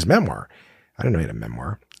memoir. I didn't know he had a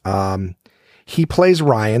memoir. He plays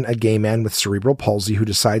Ryan, a gay man with cerebral palsy who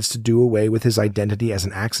decides to do away with his identity as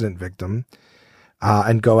an accident victim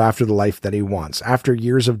and go after the life that he wants. After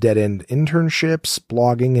years of dead-end internships,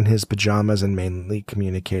 blogging in his pajamas, and mainly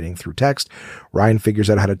communicating through text, Ryan figures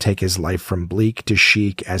out how to take his life from bleak to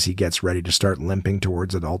chic as he gets ready to start limping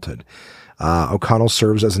towards adulthood. O'Connell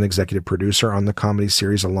serves as an executive producer on the comedy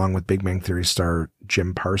series along with Big Bang Theory star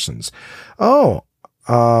Jim Parsons. Oh,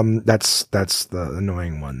 that's the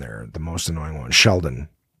annoying one there. The most annoying one. Sheldon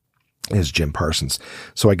is Jim Parsons.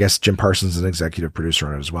 So I guess Jim Parsons is an executive producer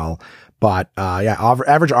on it as well. But,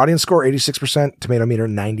 average audience score, 86%, tomato meter,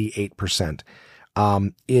 98%.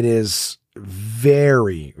 It is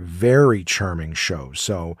very, very charming show.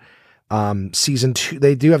 So, season 2,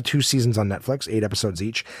 they do have 2 seasons on Netflix, 8 episodes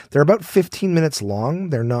each. They're about 15 minutes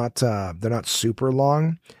long. They're not super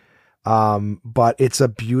long. But it's a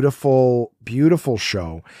beautiful, beautiful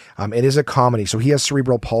show. It is a comedy. So he has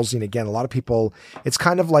cerebral palsy. And again, a lot of people, it's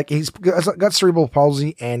kind of like he's got cerebral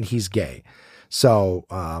palsy and he's gay. So,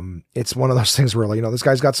 it's one of those things where, like, this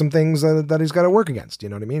guy's got some things that he's got to work against, you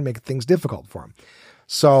know what I mean? Make things difficult for him.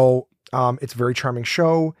 So, it's a very charming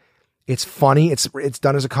show. It's funny. It's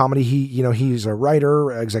done as a comedy. He's a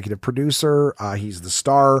writer, executive producer. He's the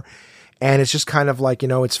star. And it's just kind of like,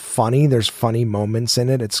 it's funny. There's funny moments in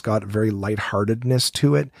it. It's got very lightheartedness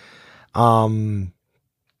to it. Can't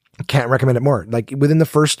recommend it more. Like within the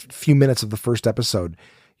first few minutes of the first episode,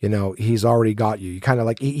 he's already got you. You kind of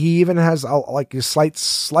like, he even has like a slight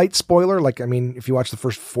spoiler. Like, I mean, if you watch the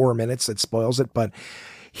first 4 minutes, it spoils it, but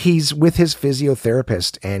he's with his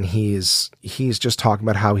physiotherapist and he's just talking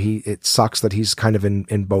about how it sucks that he's kind of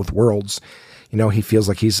in both worlds. He feels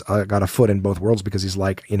like he's got a foot in both worlds because he's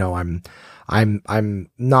like, I'm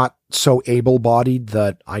not so able-bodied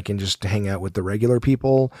that I can just hang out with the regular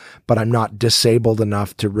people, but I'm not disabled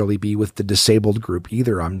enough to really be with the disabled group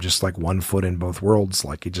either. I'm just like one foot in both worlds.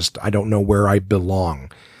 Like I don't know where I belong,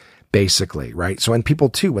 basically. Right. So, and people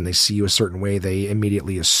too, when they see you a certain way, they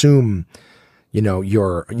immediately assume,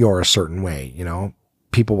 you're a certain way,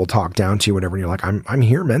 people will talk down to you, whatever. And you're like, I'm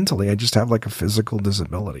here mentally. I just have like a physical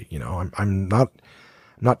disability. I'm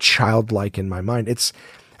not childlike in my mind. It's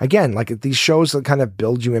again, like these shows that kind of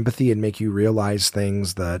build you empathy and make you realize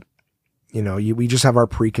things that, we just have our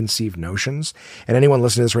preconceived notions. And anyone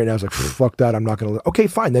listening to this right now is like, fuck that. I'm not going to, okay,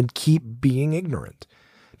 fine. Then keep being ignorant.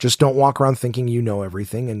 Just don't walk around thinking you know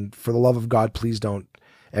everything. And for the love of God, please don't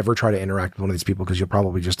ever try to interact with one of these people because you'll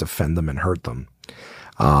probably just offend them and hurt them.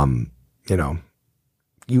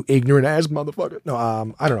 You ignorant ass motherfucker. No,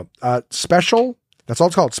 I don't know. Special. That's all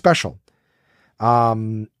it's called. Special.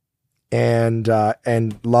 And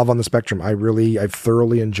Love on the Spectrum. I've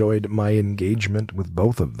thoroughly enjoyed my engagement with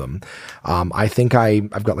both of them. I think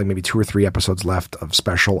I've got like maybe 2 or 3 episodes left of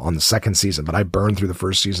Special on the second season, but I burned through the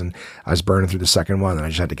first season. I was burning through the second one and I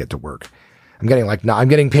just had to get to work. I'm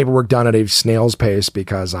getting paperwork done at a snail's pace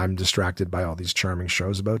because I'm distracted by all these charming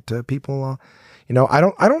shows about people. I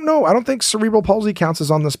don't know. I don't think cerebral palsy counts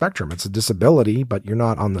as on the spectrum. It's a disability, but you're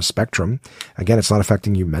not on the spectrum. Again, it's not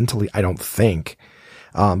affecting you mentally, I don't think.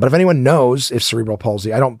 But if anyone knows if cerebral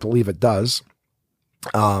palsy, I don't believe it does.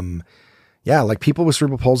 Like people with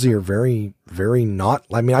cerebral palsy are very, very not,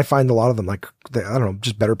 I mean, I find a lot of them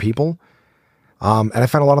just better people. And I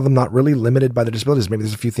find a lot of them not really limited by their disabilities. Maybe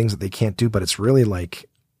there's a few things that they can't do, but it's really like,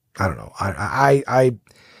 I don't know. I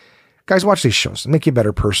guys, watch these shows and make you a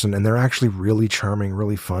better person. And they're actually really charming,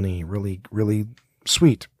 really funny, really, really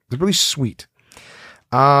sweet. They're really sweet.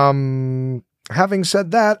 Having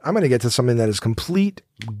said that, I'm going to get to something that is complete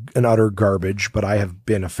and utter garbage, but I have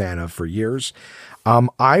been a fan of for years.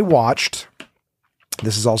 I watched,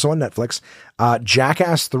 this is also on Netflix,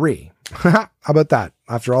 Jackass 3. How about that?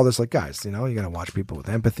 After all this, like, guys, you got to watch people with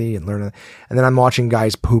empathy and learn. And then I'm watching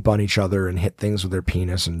guys poop on each other and hit things with their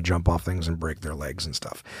penis and jump off things and break their legs and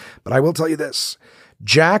stuff. But I will tell you this,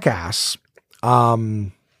 Jackass,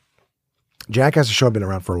 Jackass, a show had been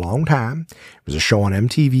around for a long time. It was a show on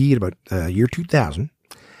MTV at about year 2000.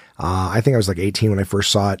 I think I was like 18 when I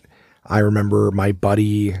first saw it. I remember my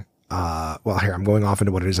buddy, here, I'm going off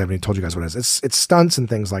into what it is. I haven't even told you guys what it is. It's stunts and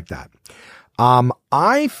things like that.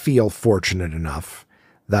 I feel fortunate enough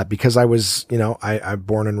that because I was, I'm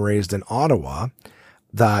born and raised in Ottawa,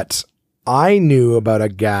 that I knew about a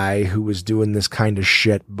guy who was doing this kind of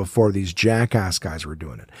shit before these Jackass guys were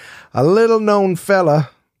doing it. A little known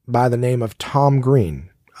fella by the name of Tom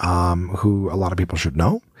Green, who a lot of people should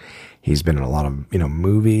know. He's been in a lot of,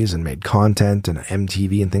 movies and made content and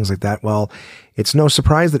MTV and things like that. Well, it's no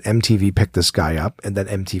surprise that MTV picked this guy up and that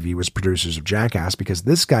MTV was producers of Jackass because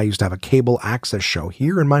this guy used to have a cable access show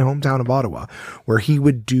here in my hometown of Ottawa where he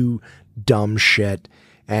would do dumb shit.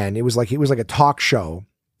 And it was like a talk show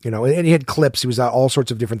and he had clips. He was all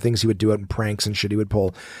sorts of different things he would do, and pranks and shit he would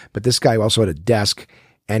pull. But this guy also had a desk,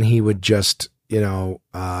 and he would just,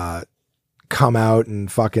 come out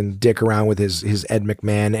and fucking dick around with his Ed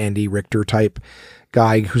McMahon, Andy Richter type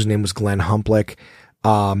guy whose name was Glenn Humplick.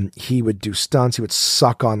 He would do stunts. He would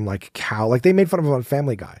suck on like a cow. Like they made fun of him on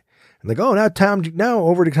Family Guy. And like, oh, now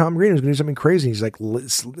over to Tom Green, who's going to do something crazy. He's like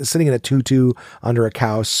sitting in a tutu under a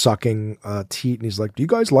cow, sucking teat. And he's like, do you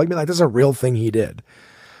guys like me? Like, this is a real thing he did.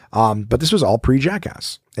 But this was all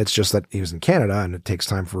pre-Jackass. It's just that he was in Canada and it takes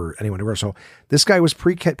time for anyone to grow. So this guy was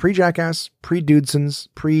pre-Jackass, pre-Dudesons,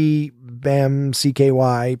 pre-Bam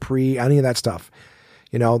CKY, pre any of that stuff.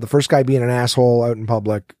 The first guy being an asshole out in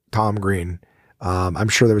public, Tom Green. I'm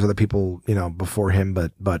sure there was other people, before him,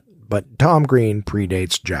 but Tom Green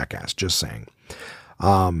predates Jackass, just saying.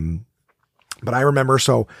 But I remember,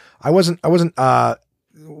 so it wasn't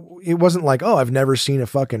like, oh, I've never seen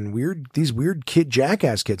these weird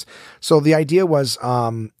Jackass kids. So the idea was,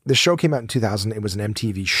 the show came out in 2000. It was an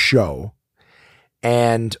MTV show.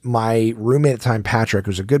 And my roommate at the time, Patrick,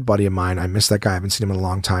 who's a good buddy of mine, I miss that guy. I haven't seen him in a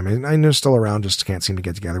long time. And I know he's still around, just can't seem to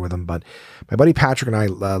get together with him. But my buddy Patrick and I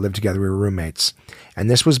lived together. We were roommates. And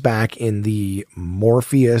this was back in the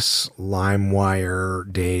Morpheus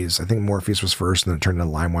LimeWire days. I think Morpheus was first and then it turned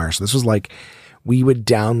into LimeWire. So this was like, we would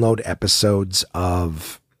download episodes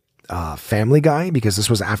of Family Guy, because this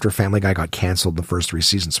was after Family Guy got canceled the first 3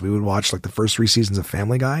 seasons. So we would watch like the first 3 seasons of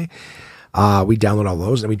Family Guy. We download all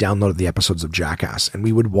those, and we downloaded the episodes of Jackass, and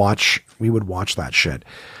we would watch that shit.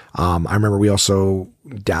 I remember we also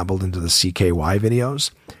dabbled into the CKY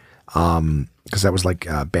videos, cause that was like,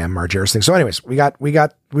 Bam Margera's thing. So anyways, we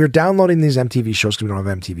were downloading these MTV shows cause we don't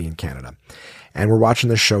have MTV in Canada, and we're watching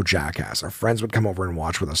this show Jackass. Our friends would come over and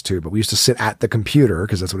watch with us too, but we used to sit at the computer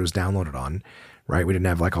cause that's what it was downloaded on. Right. We didn't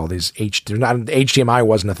have like all these HDMI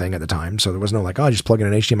wasn't a thing at the time. So there was no like, oh, just plug in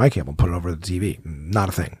an HDMI cable and put it over the TV. Not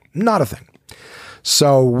a thing.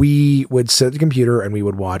 So we would sit at the computer and we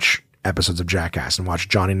would watch episodes of Jackass and watch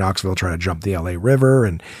Johnny Knoxville try to jump the LA River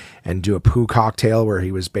and do a poo cocktail where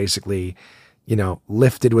he was basically,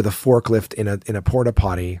 lifted with a forklift in a porta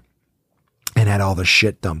potty and had all the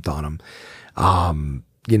shit dumped on him.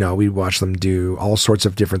 We'd watch them do all sorts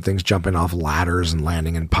of different things, jumping off ladders and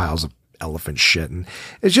landing in piles of elephant shit. And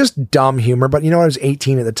it's just dumb humor. But I was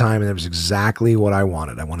 18 at the time and it was exactly what I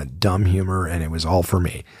wanted. I wanted dumb humor and it was all for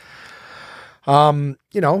me.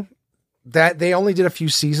 That they only did a few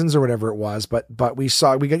seasons or whatever it was, but we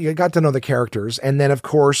got to know the characters. And then of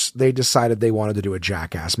course they decided they wanted to do a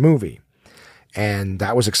Jackass movie. And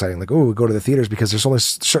that was exciting. Like, oh, we go to the theaters because there's only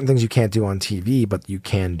certain things you can't do on TV, but you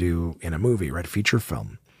can do in a movie, right? Feature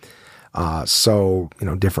film. So,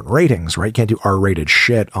 different ratings, right? You can't do R-rated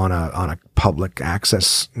shit on a public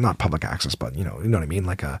access, not public access, but you know what I mean?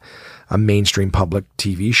 Like a mainstream public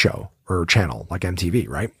TV show or channel like MTV,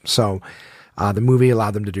 right? So, the movie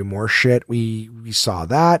allowed them to do more shit. We saw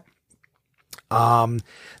that.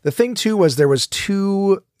 The thing too was there was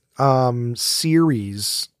two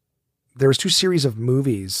series of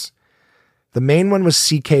movies. The main one was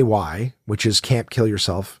CKY, which is Camp Kill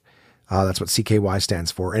Yourself. That's what CKY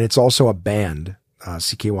stands for. And it's also a band.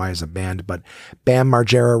 CKY is a band, but Bam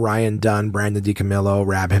Margera, Ryan Dunn, Brandon DiCamillo,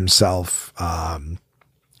 Rab himself,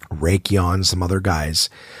 Raekwon, some other guys.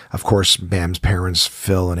 Of course, Bam's parents,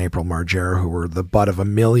 Phil and April Margera, who were the butt of a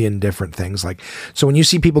million different things. Like, so when you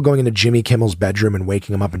see people going into Jimmy Kimmel's bedroom and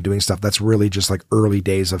waking him up and doing stuff, that's really just like early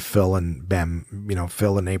days of Phil and Bam,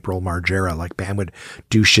 Phil and April Margera. Like Bam would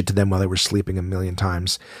do shit to them while they were sleeping a million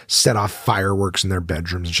times, set off fireworks in their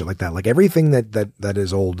bedrooms and shit like that. Like everything that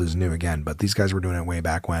is old is new again, but these guys were doing it way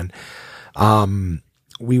back when.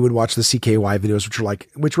 We would watch the CKY videos,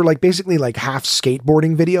 which were like basically like half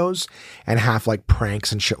skateboarding videos and half like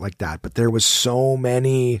pranks and shit like that. But there was so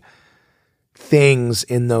many things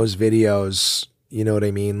in those videos, you know what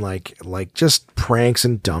I mean? Like just pranks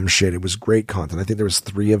and dumb shit. It was great content. I think there was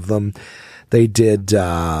 3 of them. They did,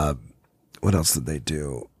 what else did they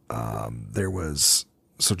do? There was,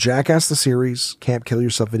 so Jackass the series, Camp Kill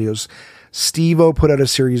Yourself videos. Steve-O put out a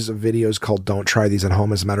series of videos called Don't Try These at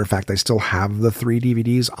Home. As a matter of fact, I still have the 3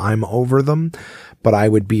 DVDs. I'm over them, but I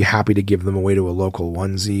would be happy to give them away to a local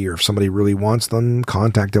onesie, or if somebody really wants them,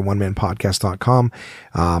 contact at onemanpodcast.com.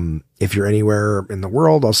 If you're anywhere in the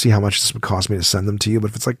world, I'll see how much this would cost me to send them to you.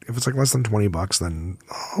 But if it's like less than $20, then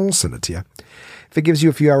I'll send it to you. If it gives you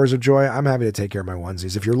a few hours of joy, I'm happy to take care of my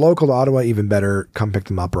onesies. If you're local to Ottawa, even better, come pick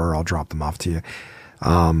them up or I'll drop them off to you.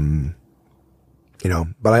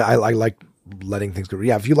 But I like letting things go.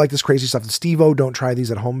 Yeah, if you like this crazy stuff, the Steve-O Don't Try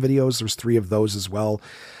These at Home videos, there's 3 of those as well.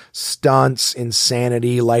 stunts,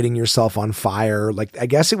 insanity, lighting yourself on fire. Like, I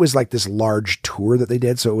guess it was like this large tour that they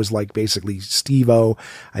did. So it was like basically Steve-O.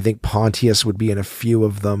 I think Pontius would be in a few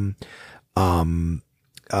of them.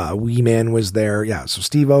 Wee Man was there. Yeah. So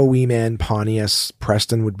Steve-O, Wee Man, Pontius,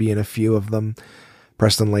 Preston would be in a few of them.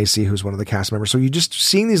 Preston Lacey, who's one of the cast members. So you just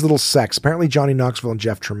seeing these little sects. Apparently Johnny Knoxville and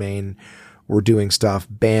Jeff Tremaine were doing stuff.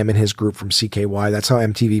 Bam and his group from CKY. That's how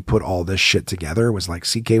MTV put all this shit together. It was like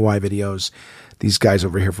CKY videos. These guys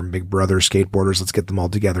over here from Big Brother, skateboarders, let's get them all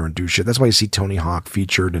together and do shit. That's why you see Tony Hawk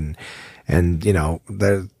featured and you know,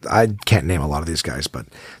 I can't name a lot of these guys, but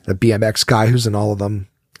the BMX guy who's in all of them,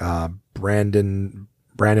 Brandon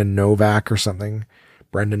Novak or something,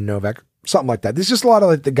 Brendan Novak, something like that. There's just a lot of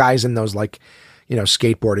like the guys in those, like, you know,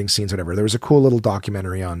 skateboarding scenes, whatever. There was a cool little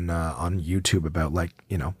documentary on YouTube about, like,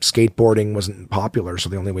 you know, skateboarding wasn't popular. So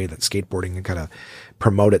the only way that skateboarding could kind of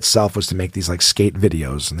promote itself was to make these like skate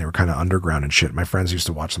videos, and they were kind of underground and shit. My friends used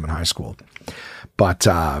to watch them in high school, but,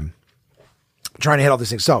 trying to hit all these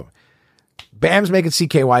things. So Bam's making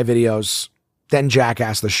CKY videos. Then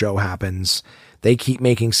Jackass the show happens. They keep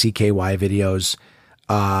making CKY videos.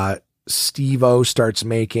 Steve-O starts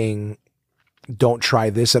making Don't Try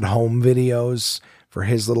This at Home videos for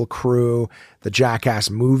his little crew. The Jackass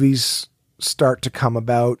movies start to come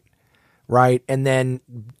about, right? And then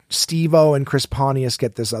Steve-O and Chris Pontius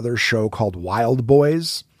get this other show called Wild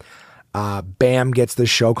Boys. Bam gets this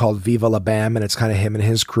show called Viva La Bam, and it's kind of him and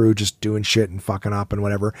his crew just doing shit and fucking up and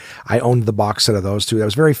whatever. I owned the box set of those two. That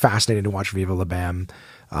was very fascinating to watch Viva La Bam.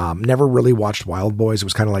 Never really watched Wild Boys. It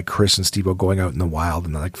was kind of like Chris and Steve-O going out in the wild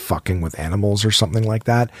and like fucking with animals or something like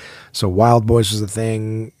that. So Wild Boys was a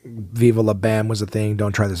thing. Viva La Bam was a thing.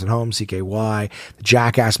 Don't Try This at Home, CKY. The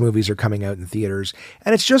Jackass movies are coming out in theaters.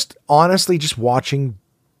 And it's just honestly just watching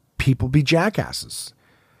people be jackasses,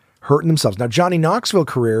 hurting themselves. Now, Johnny Knoxville's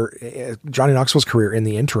career in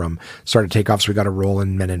the interim started to take off. So we got a role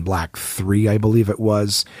in Men in Black 3, I believe it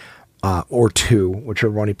was. Or 2,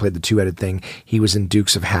 whichever one he played, the 2-headed thing. He was in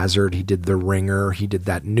Dukes of Hazzard. He did The Ringer. He did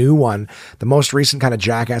that new one. The most recent kind of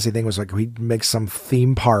jackassy thing was like he makes some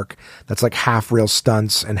theme park that's like half real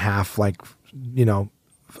stunts and half like, you know,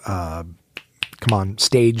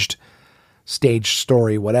 staged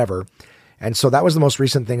story, whatever. And so that was the most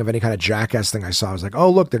recent thing of any kind of jackass thing I saw. I was like, oh,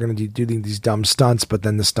 look, they're going to do these dumb stunts, but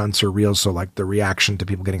then the stunts are real. So like the reaction to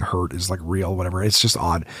people getting hurt is like real, whatever. It's just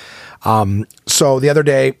odd. So the other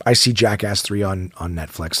day I see Jackass 3 on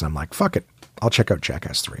Netflix, and I'm like, fuck it. I'll check out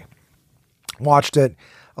Jackass 3. Watched it.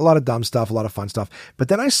 A lot of dumb stuff, a lot of fun stuff. But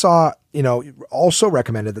then I saw, you know, also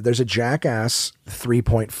recommended that there's a Jackass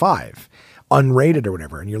 3.5. unrated or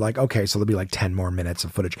whatever. And you're like, okay, so there'll be like 10 more minutes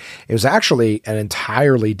of footage. It was actually an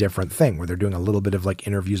entirely different thing where they're doing a little bit of like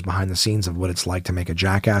interviews behind the scenes of what it's like to make a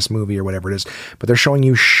Jackass movie or whatever it is. But they're showing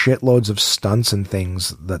you shitloads of stunts and things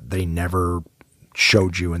that they never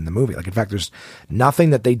showed you in the movie. Like, in fact, there's nothing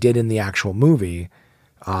that they did in the actual movie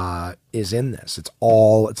is in this. It's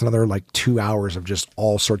another like 2 hours of just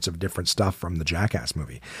all sorts of different stuff from the Jackass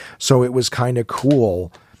movie. So it was kind of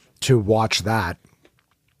cool to watch that.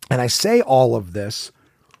 And I say all of this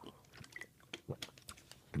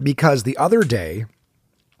because the other day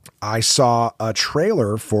I saw a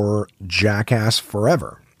trailer for Jackass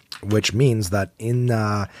Forever, which means that in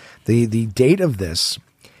the date of this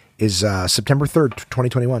is September 3rd,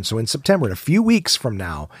 2021. So in September, in a few weeks from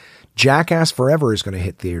now, Jackass Forever is going to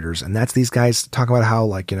hit theaters. And that's these guys talk about how,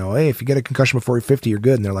 like, you know, hey, if you get a concussion before you're 50, you're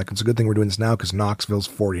good. And they're like, it's a good thing we're doing this now because Knoxville's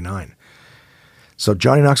 49. So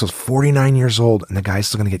Johnny Knoxville's 49 years old, and the guy's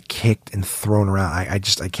still going to get kicked and thrown around. I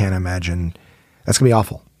can't imagine. That's going to be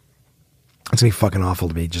awful. It's going to be fucking awful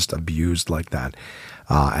to be just abused like that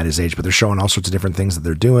at his age. But they're showing all sorts of different things that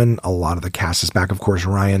they're doing. A lot of the cast is back. Of course,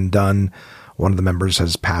 Ryan Dunn, one of the members,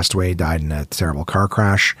 has passed away, died in a terrible car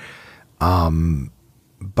crash.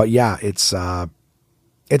 But yeah, it's I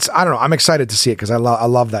don't know. I'm excited to see it because I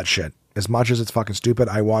love that shit. As much as it's fucking stupid,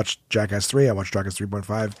 I watched Jackass 3. I watched Jackass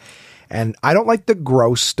 3.5. And I don't like the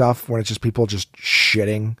gross stuff when it's just people just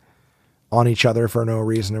shitting on each other for no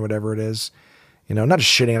reason or whatever it is. You know, not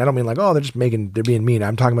just shitting. And I don't mean like, oh, they're being mean.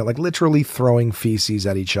 I'm talking about like literally throwing feces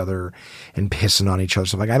at each other and pissing on each other.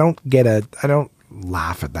 So like, I don't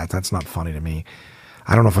laugh at that. That's not funny to me.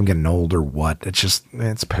 I don't know if I'm getting old or what. It's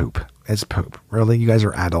poop. It's poop. Really? You guys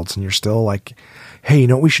are adults and you're still like, hey, you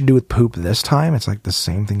know what we should do with poop this time? It's like the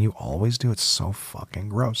same thing you always do. It's so fucking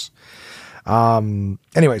gross.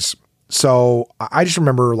 Anyways. So I just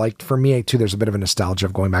remember, like, for me too, there's a bit of a nostalgia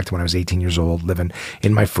of going back to when I was 18 years old, living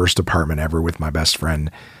in my first apartment ever with my best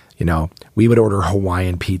friend. You know, we would order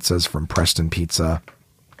Hawaiian pizzas from Preston Pizza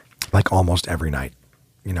like almost every night.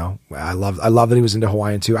 You know, I love that he was into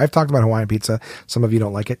Hawaiian too. I've talked about Hawaiian pizza. Some of you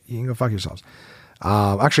don't like it. You can go fuck yourselves.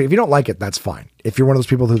 Actually, if you don't like it, that's fine. If you're one of those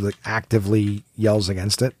people who like actively yells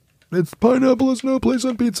against it, it's pineapple is no place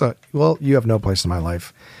on pizza. Well, you have no place in my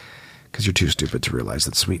life because you're too stupid to realize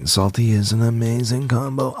that sweet and salty is an amazing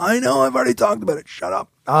combo. I know I've already talked about it. Shut up.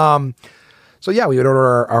 So yeah, we would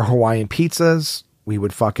order our Hawaiian pizzas. We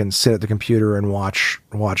would fucking sit at the computer and watch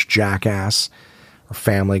Jackass or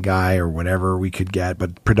Family Guy or whatever we could get,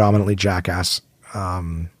 but predominantly Jackass.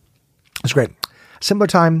 It's great. Similar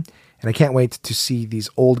time. And I can't wait to see these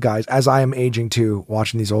old guys, as I am aging too,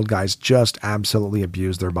 watching these old guys just absolutely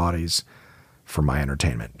abuse their bodies for my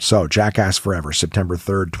entertainment. So Jackass Forever, September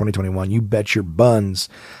 3rd, 2021. You bet your buns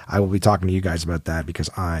I will be talking to you guys about that because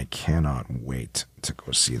I cannot wait to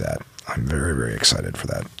go see that. I'm very, very excited for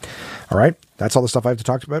that. All right. That's all the stuff I have to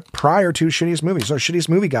talk about prior to Shittiest Movie. So Shittiest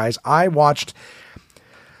Movie, guys, I watched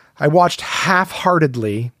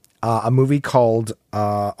half-heartedly a movie called,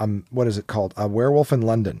 what is it called? A Werewolf in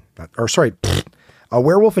London. A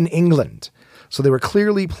Werewolf in England. So they were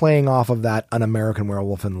clearly playing off of that An American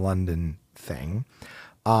Werewolf in London thing.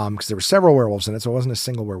 Because there were several werewolves in it, so it wasn't a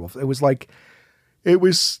single werewolf. It was like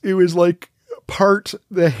part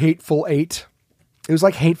The Hateful Eight. It was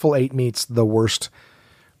like Hateful Eight meets the worst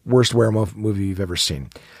werewolf movie you've ever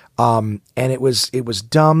seen. And it was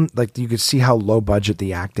dumb. Like you could see how low budget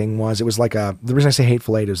the acting was. It was like the reason I say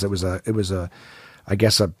Hateful Eight is it was I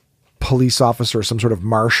guess a police officer or some sort of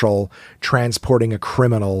marshal transporting a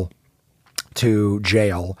criminal to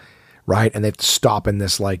jail. Right. And they have to stop in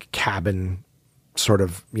this like cabin sort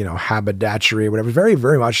of, you know, haberdashery or whatever. Very,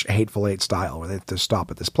 very much Hateful Eight style where they have to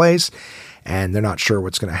stop at this place and they're not sure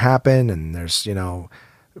what's going to happen. And there's, you know,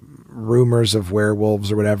 rumors of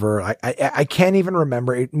werewolves or whatever. I can't even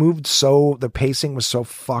remember. It moved the pacing was so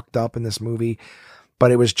fucked up in this movie,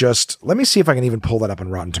 but it was just, let me see if I can even pull that up on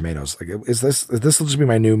Rotten Tomatoes. Like, this will just be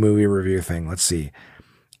my new movie review thing. Let's see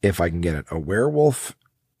if I can get it. A Werewolf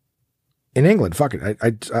in England. Fuck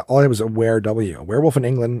it. All I had was A Werewolf in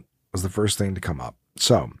England was the first thing to come up.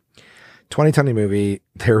 So 2020 movie.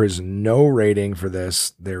 There is no rating for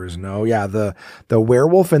this. There is no, the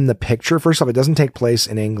werewolf in the picture. First off, it doesn't take place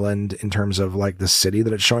in England in terms of like the city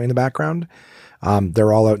that it's showing in the background.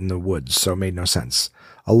 They're all out in the woods, so it made no sense.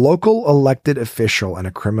 A local elected official and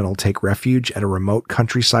a criminal take refuge at a remote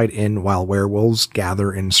countryside inn while werewolves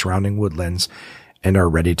gather in surrounding woodlands and are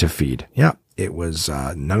ready to feed. Yeah, it was,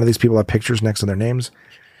 none of these people have pictures next to their names.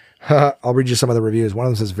 I'll read you some of the reviews. One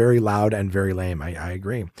of them says very loud and very lame. I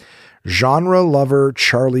agree. Genre lover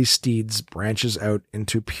Charlie Steeds branches out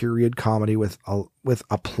into period comedy with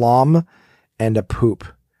aplomb and a poop.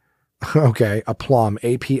 Okay, aplomb,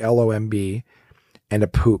 APLOMB, and a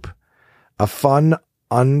poop. A fun,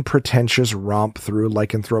 unpretentious romp through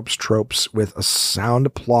lycanthropes tropes with a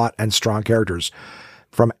sound plot and strong characters.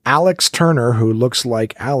 From Alex Turner, who looks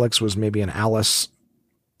like Alex was maybe an Alice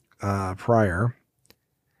Pryor.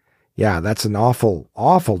 Yeah, that's an awful,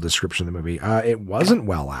 awful description of the movie. It wasn't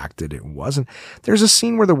well acted. It wasn't. There's a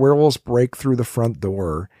scene where the werewolves break through the front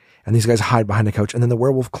door and these guys hide behind a couch. And then the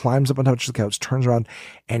werewolf climbs up on top of the couch, turns around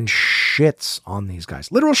and shits on these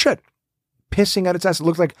guys. Literal shit. Pissing out its ass. It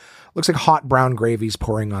looks like hot brown gravy's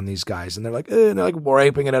pouring on these guys. And they're like, and they're like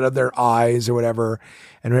wiping it out of their eyes or whatever.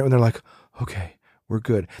 And right when they're like, okay, we're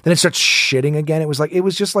good. Then it starts shitting again. It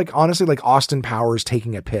was just like, honestly, like Austin Powers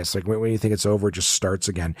taking a piss. Like when you think it's over, it just starts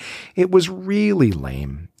again. It was really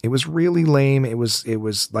lame. It was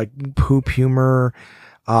like poop humor.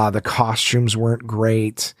 The costumes weren't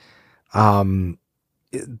great. The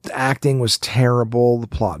acting was terrible. The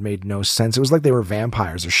plot made no sense. It was like they were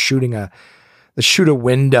vampires. They shoot a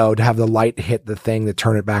window to have the light hit the thing to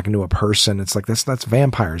turn it back into a person. It's like, that's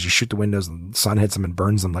vampires. You shoot the windows and the sun hits them and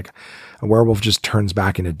burns them. Like a werewolf just turns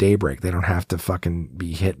back into daybreak. They don't have to fucking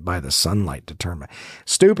be hit by the sunlight to turn back.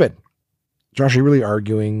 Stupid. Josh, are you really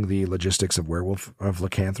arguing the logistics of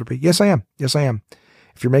lycanthropy? Yes, I am.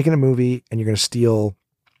 If you're making a movie and you're going to steal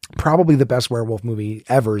probably the best werewolf movie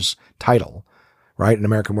ever's title, right? An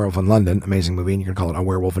American Werewolf in London, amazing movie. And you're going to call it A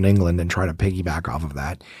Werewolf in England and try to piggyback off of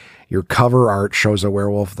that. Your cover art shows a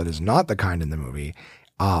werewolf that is not the kind in the movie,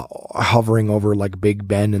 hovering over like Big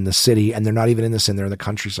Ben in the city. And they're not even in the city. They're in the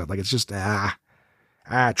countryside. Like it's just,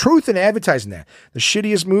 truth in advertising there. The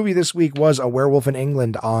shittiest movie this week was A Werewolf in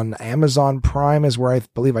England on Amazon Prime is where I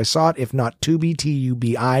believe I saw it. If not,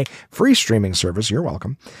 Tubi, free streaming service. You're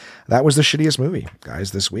welcome. That was the shittiest movie,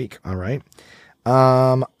 guys, this week. All right.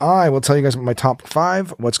 I will tell you guys my top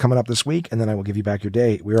 5, what's coming up this week, and then I will give you back your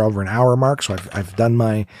day. We're over an hour mark, so I've done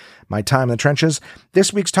my time in the trenches.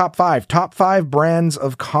 This week's top 5 brands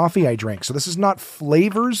of coffee I drink. So this is not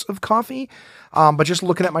flavors of coffee, but just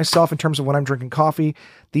looking at myself in terms of when I'm drinking coffee,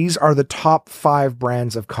 these are the top 5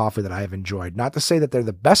 brands of coffee that I have enjoyed. Not to say that they're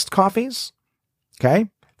the best coffees. Okay.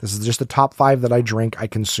 This is just the top 5 that I drink, I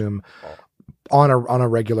consume on a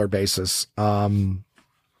regular basis.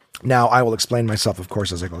 Now, I will explain myself, of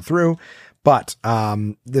course, as I go through, but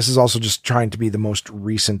this is also just trying to be the most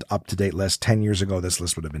recent up-to-date list. 10 years ago, this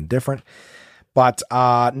list would have been different. But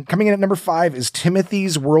coming in at number 5 is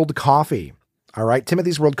Timothy's World Coffee. All right,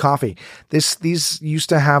 Timothy's World Coffee. These used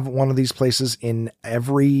to have one of these places in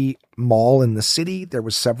every mall in the city. There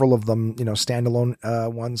was several of them,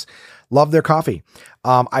 standalone ones. Love their coffee.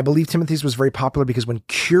 I believe Timothy's was very popular because when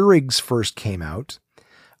Keurig's first came out,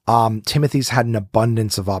 Timothy's had an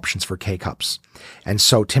abundance of options for K-Cups. And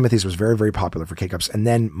so Timothy's was very, very popular for K-Cups. And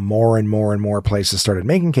then more and more and more places started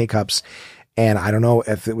making K-Cups. And I don't know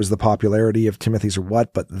if it was the popularity of Timothy's or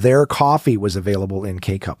what, but their coffee was available in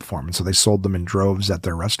K-Cup form. And so they sold them in droves at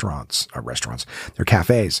their their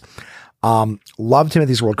cafes. Love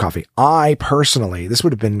Timothy's World Coffee. I personally, this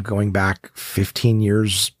would have been going back 15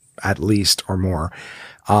 years at least or more.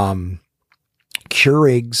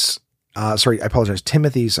 Keurig's, I apologize.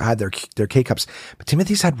 Timothy's had their K-Cups, but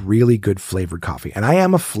Timothy's had really good flavored coffee. And I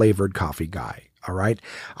am a flavored coffee guy. All right.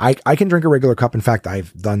 I can drink a regular cup. In fact,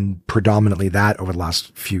 I've done predominantly that over the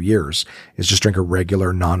last few years, is just drink a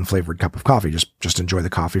regular non-flavored cup of coffee. Just enjoy the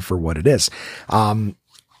coffee for what it is.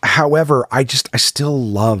 However, I still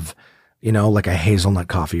love, like a hazelnut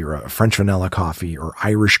coffee or a French vanilla coffee or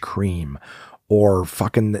Irish cream or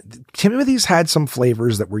Timothy's had some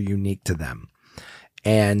flavors that were unique to them.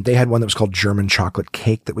 And they had one that was called German chocolate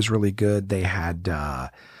cake that was really good. They had,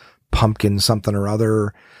 pumpkin something or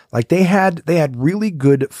other. Like they had really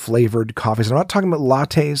good flavored coffees. I'm not talking about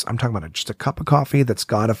lattes. I'm talking about just a cup of coffee that's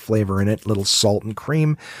got a flavor in it, little salt and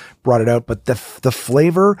cream brought it out. But the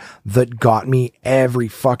flavor that got me every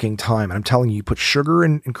fucking time, and I'm telling you, put sugar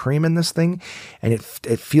and cream in this thing and it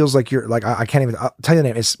feels like you're like, I can't even, I'll tell you the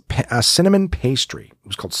name. It's cinnamon pastry. It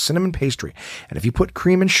was called cinnamon pastry. And if you put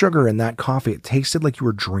cream and sugar in that coffee, it tasted like you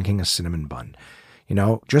were drinking a cinnamon bun.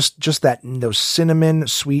 Just those cinnamon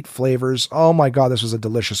sweet flavors. Oh my God, this was a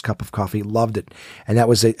delicious cup of coffee. Loved it. And that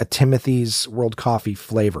was a Timothy's World Coffee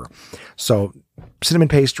flavor. So cinnamon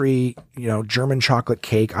pastry, German chocolate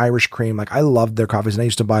cake, Irish cream. Like I loved their coffees. And I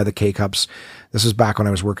used to buy the K-Cups. This was back when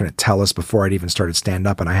I was working at TELUS before I'd even started stand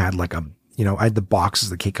up. And I had I had the boxes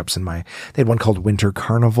of the K-Cups they had one called Winter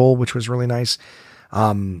Carnival, which was really nice.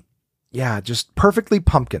 Just Perfectly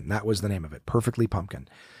Pumpkin. That was the name of it. Perfectly Pumpkin.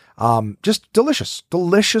 Just delicious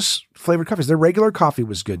flavored coffees. Their regular coffee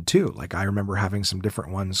was good too. Like I remember having some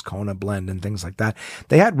different ones, Kona blend and things like that.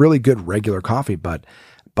 They had really good regular coffee, but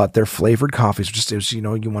their flavored coffees it was, you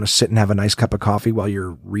want to sit and have a nice cup of coffee while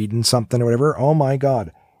you're reading something or whatever. Oh my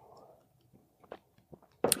God.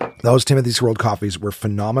 Those Timothy's World coffees were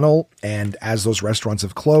phenomenal. And as those restaurants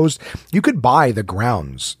have closed, you could buy the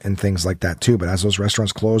grounds and things like that too. But as those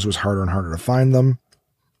restaurants closed, it was harder and harder to find them.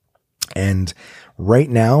 And right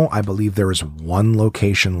now, I believe there is one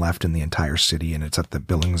location left in the entire city, and it's at the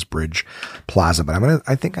Billings Bridge Plaza. But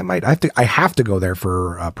I have to go there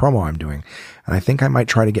for a promo I'm doing. And I think I might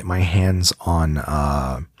try to get my hands on,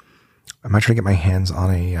 a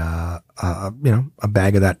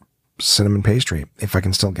bag of that cinnamon pastry if I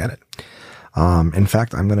can still get it. In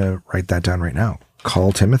fact, I'm going to write that down right now.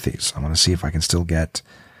 Call Timothy's. I want to see if I can still get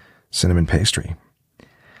cinnamon pastry.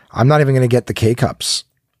 I'm not even going to get the K-Cups,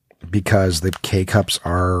 because the K-Cups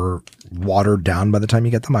are watered down by the time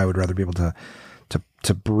you get them. I would rather be able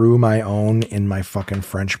to brew my own in my fucking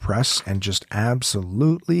French press and just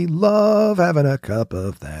absolutely love having a cup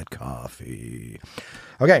of that coffee.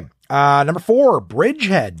 Okay. Number 4,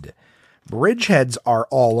 Bridgehead. Bridgeheads are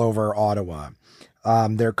all over Ottawa.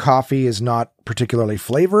 Their coffee is not particularly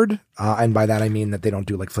flavored. And by that, I mean that they don't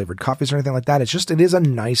do like flavored coffees or anything like that. It is a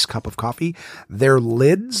nice cup of coffee. Their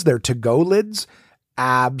to-go lids,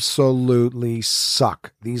 absolutely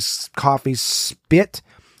suck. These coffees spit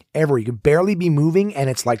everywhere. You can barely be moving, and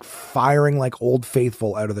it's like firing like Old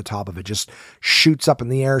Faithful out of the top of it. Just shoots up in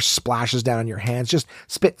the air, splashes down on your hands. Just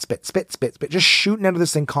spit. Just shooting out of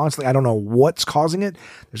this thing constantly. I don't know what's causing it.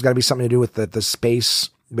 There's got to be something to do with the space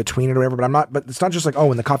between it or whatever. But it's not just like,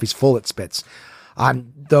 when the coffee's full, it spits.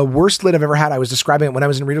 The worst lid I've ever had, I was describing it when I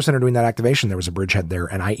was in Rito Center doing that activation. There was a Bridgehead there,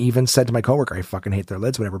 and I even said to my coworker, I fucking hate their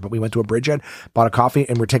lids, whatever. But we went to a Bridgehead, bought a coffee,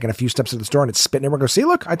 and we're taking a few steps to the store, and it's spitting everywhere. I go, see,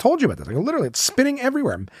 look, I told you about this. Like, literally, it's spitting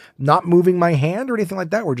everywhere. I'm not moving my hand or anything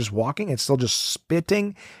like that. We're just walking. It's still just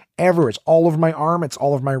spitting everywhere. It's all over my arm. It's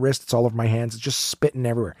all over my wrist. It's all over my hands. It's just spitting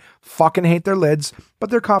everywhere. Fucking hate their lids, but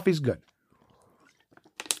their coffee's good.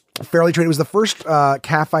 Fairly Trade. It was the first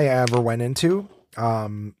cafe I ever went into.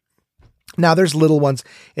 Now there's little ones.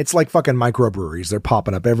 It's like fucking microbreweries. They're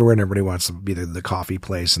popping up everywhere and everybody wants to be the coffee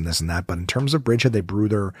place and this and that. But in terms of Bridgehead,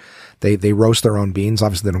 they roast their own beans.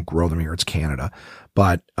 Obviously they don't grow them here. It's Canada,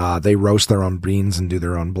 but, they roast their own beans and do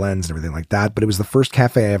their own blends and everything like that. But it was the first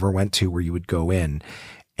cafe I ever went to where you would go in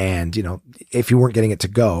and, you know, if you weren't getting it to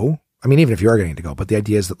go, I mean, even if you are getting it to go, but the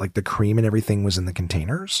idea is that like the cream and everything was in the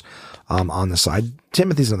containers, on the side.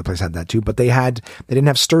 Timothy's another place had that too, but they didn't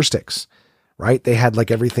have stir sticks. Right? They had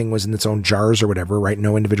like everything was in its own jars or whatever, right?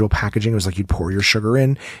 No individual packaging. It was like you'd pour your sugar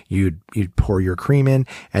in, you'd pour your cream in,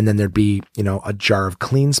 and then there'd be, you know, a jar of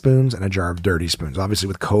clean spoons and a jar of dirty spoons. Obviously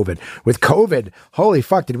with COVID, holy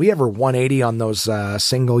fuck, did we ever 180 on those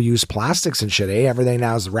single-use plastics and shit, eh? Everything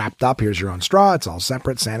now is wrapped up. Here's your own straw. It's all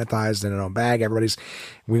separate, sanitized in an own bag.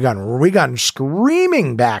 We gotten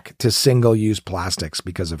screaming back to single-use plastics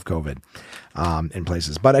because of COVID in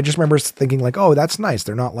places. But I just remember thinking like, oh, that's nice.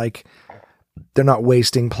 They're not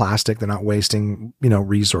wasting plastic. They're not wasting, you know,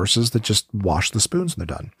 resources that just wash the spoons and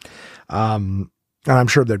they're done. And I'm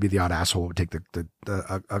sure there'd be the odd asshole who would take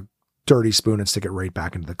a dirty spoon and stick it right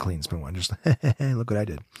back into the clean spoon one. Just, hey, look what I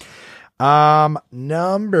did.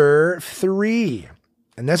 Number 3,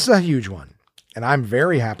 and this is a huge one, and I'm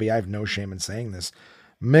very happy. I have no shame in saying this.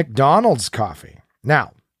 McDonald's coffee.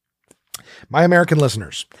 Now, my American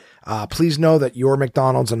listeners, please know that your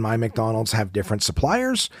McDonald's and my McDonald's have different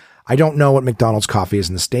suppliers. I don't know what McDonald's coffee is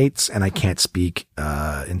in the States, and I can't speak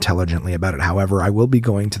intelligently about it. However, I will be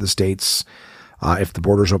going to the States if the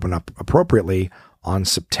borders open up appropriately on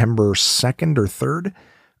September 2nd or 3rd.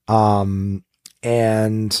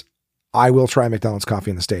 And I will try McDonald's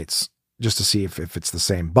coffee in the States just to see if it's the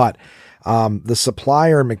same. But the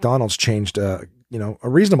supplier McDonald's changed a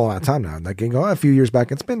reasonable amount of time now. Like, a few years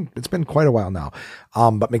back, it's been quite a while now.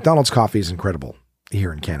 But McDonald's coffee is incredible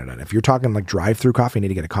here in Canada. And if you're talking like drive-through coffee, I need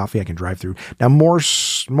to get a coffee, I can drive through. Now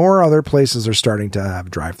more other places are starting to have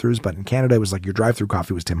drive-throughs, but in Canada it was like your drive-through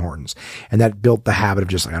coffee was Tim Hortons. And that built the habit of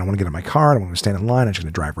just like, I don't want to get in my car, I don't want to stand in line, I'm just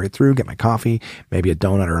going to drive right through, get my coffee, maybe a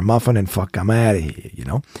donut or a muffin, and fuck, I'm out of here, you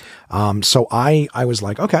know? So I was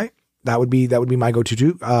like, okay, that would be my go-to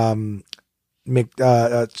too.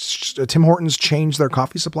 Tim Hortons changed their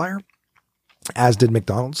coffee supplier, as did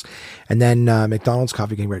McDonald's. And then McDonald's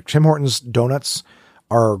coffee came right. Tim Hortons donuts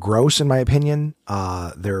are gross in my opinion.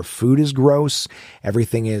 Their food is gross.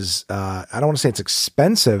 Everything is, I don't want to say it's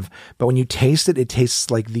expensive, but when you taste it, it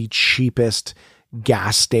tastes like the cheapest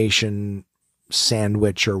gas station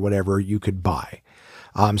sandwich or whatever you could buy.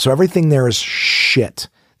 So everything there is shit.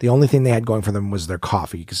 The only thing they had going for them was their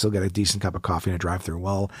coffee. You can still get a decent cup of coffee in a drive-thru.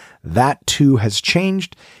 Well, that too has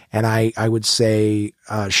changed. And I would say,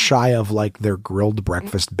 shy of like their grilled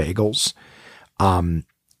breakfast bagels,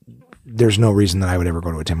 there's no reason that I would ever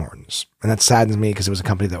go to a Tim Hortons. And that saddens me because it was a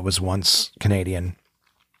company that was once Canadian.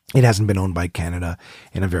 It hasn't been owned by Canada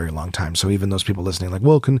in a very long time. So even those people listening like,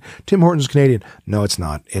 well, Tim Hortons is Canadian? No, it's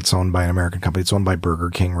not. It's owned by an American company. It's owned by Burger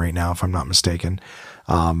King right now, if I'm not mistaken.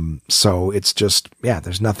 So it's just,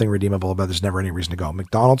 there's nothing redeemable about it. There's never any reason to go.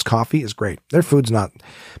 McDonald's coffee is great.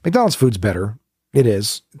 McDonald's food's better. It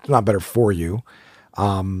is. It's not better for you.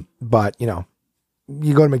 But you know,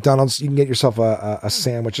 you go to McDonald's, you can get yourself a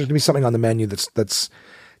sandwich. There's gonna be something on the menu that's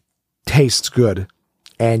tastes good,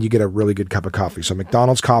 and you get a really good cup of coffee. So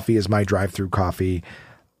McDonald's coffee is my drive-through coffee,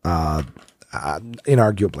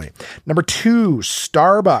 inarguably. Number 2,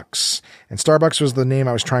 Starbucks. And Starbucks was the name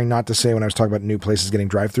I was trying not to say when I was talking about new places getting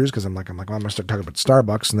drive-throughs, because I'm like, well, I'm going to start talking about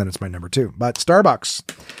Starbucks, and then it's my number 2. But Starbucks,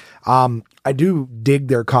 I do dig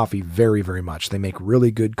their coffee very, very much. They make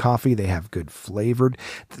really good coffee. They have good flavored.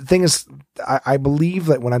 The thing is, I believe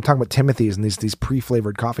that when I'm talking about Timothy's and these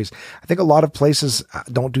pre-flavored coffees, I think a lot of places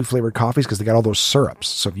don't do flavored coffees because they got all those syrups.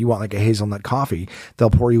 So if you want like a hazelnut coffee,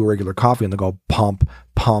 they'll pour you a regular coffee and they'll go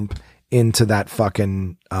pump into that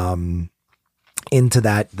fucking, into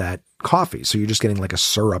that coffee. So you're just getting like a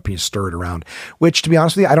syrup and you stir it around, which to be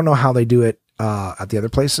honest with you, I don't know how they do it at the other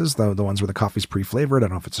places, the ones where the coffee's pre-flavored. I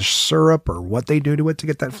don't know if it's a syrup or what they do to it to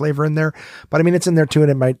get that flavor in there, but I mean, it's in there too,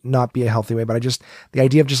 and it might not be a healthy way, but the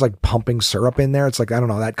idea of just like pumping syrup in there, it's like, I don't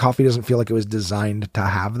know, that coffee doesn't feel like it was designed to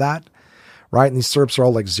have that, right? And these syrups are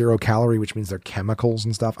all like 0 calorie, which means they're chemicals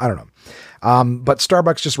and stuff. I don't know. But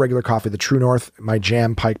Starbucks, just regular coffee. The True North, my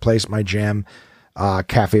jam, Pike Place, my jam,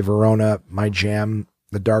 Cafe Verona, my jam,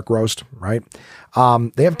 the dark roast, right?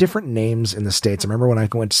 They have different names in the States. I remember when I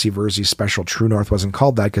went to see Verzi's special, True North wasn't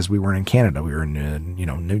called that because we weren't in Canada. We were in,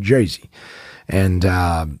 New Jersey. And,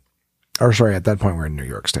 at that point we were in New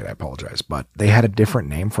York State. I apologize, but they had a different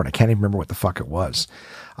name for it. I can't even remember what the fuck it was.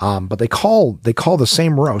 But they call the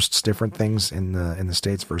same roasts different things in the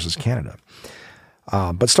States versus Canada.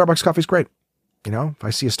 But Starbucks coffee is great. If I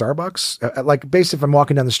see a Starbucks, like basically if I'm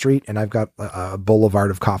walking down the street and I've got a boulevard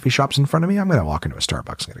of coffee shops in front of me, I'm going to walk into a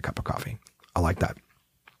Starbucks and get a cup of coffee. I like that.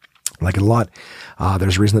 I like it a lot.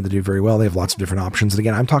 There's a reason that they do very well. They have lots of different options. And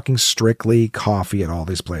again, I'm talking strictly coffee at all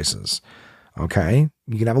these places. Okay.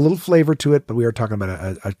 You can have a little flavor to it, but we are talking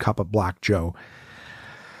about a cup of Black Joe.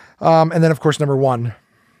 And then of course, number one,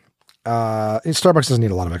 Starbucks doesn't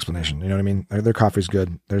need a lot of explanation. You know what I mean? Their coffee's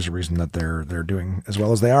good. There's a reason that they're doing as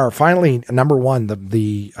well as they are. Finally, number one,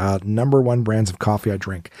 the number one brands of coffee I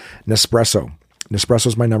drink, Nespresso. Nespresso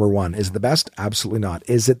is my number one. Is it the best? Absolutely not.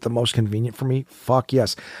 Is it the most convenient for me? Fuck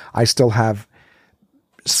yes. I still have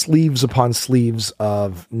sleeves upon sleeves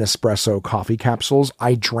of Nespresso coffee capsules.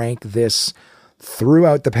 I drank this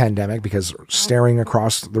throughout the pandemic because staring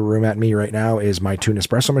across the room at me right now is my 2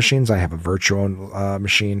 Nespresso machines. I have a Vertuo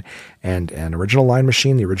machine and an Original Line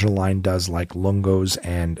machine. The Original Line does like lungos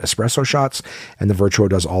and espresso shots, and the Vertuo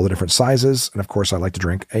does all the different sizes. And of course, I like to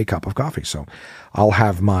drink a cup of coffee. So I'll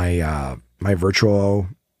have my my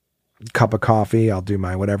Vertuo cup of coffee. I'll do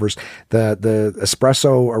my whatevers. The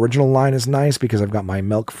espresso Original Line is nice because I've got my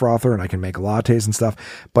milk frother and I can make lattes and stuff.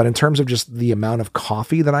 But in terms of just the amount of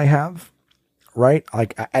coffee that I have, right?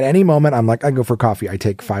 Like at any moment, I'm like, I go for coffee. I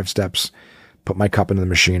take 5 steps, put my cup into the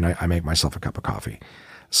machine. I make myself a cup of coffee.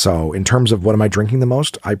 So in terms of what am I drinking the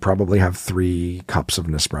most, I probably have 3 cups of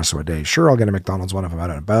Nespresso a day. Sure, I'll get a McDonald's one if I'm out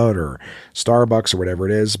and about, or Starbucks or whatever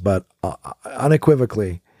it is, but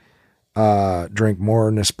unequivocally drink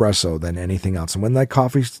more Nespresso than anything else. And when that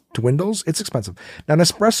coffee dwindles, it's expensive. Now,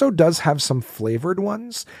 Nespresso does have some flavored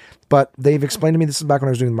ones, but they've explained to me, this is back when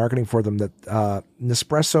I was doing the marketing for them, that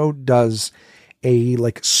Nespresso does a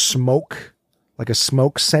smoke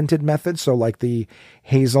scented method. So like the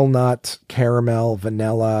hazelnut, caramel,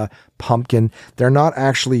 vanilla, pumpkin, they're not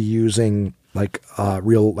actually using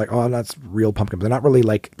that's real pumpkin. They're not really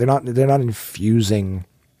they're not infusing,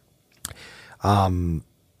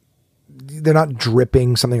 they're not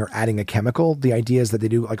dripping something or adding a chemical. The idea is that they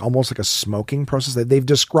do almost like a smoking process. They've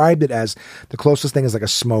described it as the closest thing is like a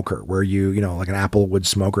smoker, where like an apple wood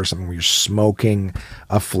smoker or something, where you're smoking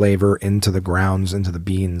a flavor into the grounds, into the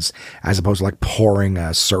beans, as opposed to like pouring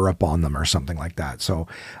a syrup on them or something like that. So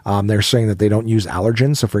they're saying that they don't use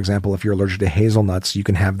allergens. So for example, if you're allergic to hazelnuts, you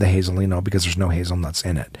can have the hazelino because there's no hazelnuts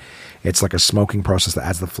in it. It's like a smoking process that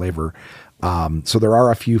adds the flavor. So there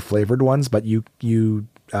are a few flavored ones, but you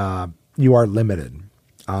are limited.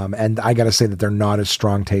 And I got to say that they're not as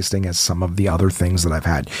strong tasting as some of the other things that I've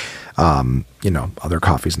had, other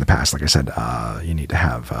coffees in the past. Like I said, you need to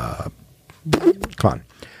have,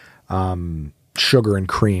 sugar and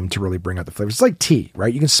cream to really bring out the flavors. It's like tea,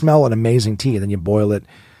 right? You can smell an amazing tea and then you boil it,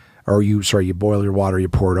 or you boil your water, you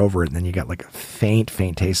pour it over it, and then you get like a faint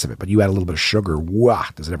taste of it, but you add a little bit of sugar. Wow,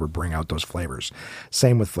 does it ever bring out those flavors?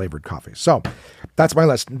 Same with flavored coffee. So that's my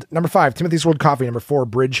list. Number 5, Timothy's World Coffee. Number 4,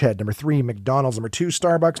 Bridgehead. Number 3, McDonald's. Number 2,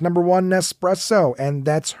 Starbucks. Number 1, Nespresso. And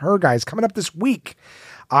that's her, guys. Coming up this week,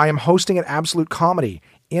 I am hosting an Absolute Comedy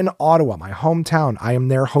in Ottawa, my hometown. I am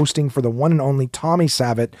there hosting for the one and only Tommy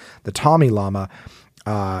Savitt, the Tommy Llama.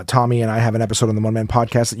 Tommy and I have an episode on the One Man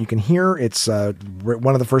Podcast that you can hear. It's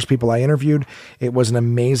one of the first people I interviewed. It was an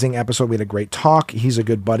amazing episode. We had a great talk. He's a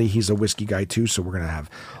good buddy. He's a whiskey guy too, so we're going to have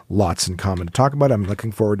lots in common to talk about. I'm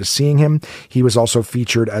looking forward to seeing him. He was also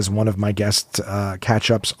featured as one of my guest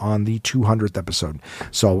catch-ups on the 200th episode,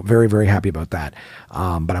 so very, very happy about that.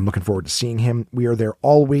 But I'm looking forward to seeing him. We are there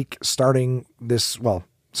all week,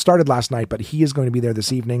 started last night, but he is going to be there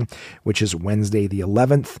this evening, which is Wednesday the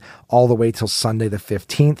 11th, all the way till Sunday the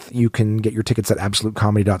 15th. You can get your tickets at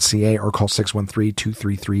absolutecomedy.ca or call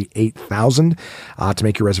 613-233-8000 to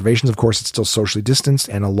make your reservations. Of course, it's still socially distanced,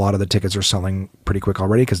 and a lot of the tickets are selling pretty quick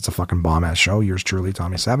already because it's a fucking bomb-ass show. Yours truly,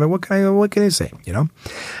 Tommy Savitt. What can I say,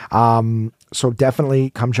 So definitely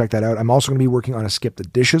come check that out. I'm also going to be working on a Skip the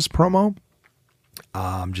Dishes promo.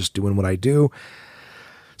 Just doing what I do.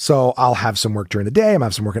 So I'll have some work during the day. I'm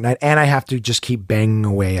have some work at night, and I have to just keep banging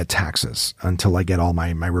away at taxes until I get all my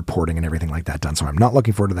reporting and everything like that done. So I'm not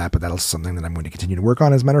looking forward to that, but that's something that I'm going to continue to work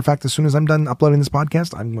on. As a matter of fact, as soon as I'm done uploading this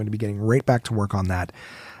podcast, I'm going to be getting right back to work on that.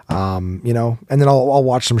 You know, and then I'll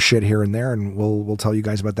watch some shit here and there, and we'll tell you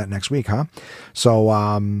guys about that next week, huh? So,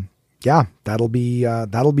 yeah, that'll be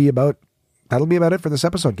about it for this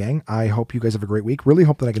episode, gang. I hope you guys have a great week. Really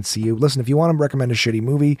hope that I can see you. Listen, if you want to recommend a shitty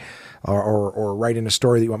movie or write in a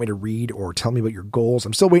story that you want me to read or tell me about your goals,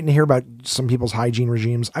 I'm still waiting to hear about some people's hygiene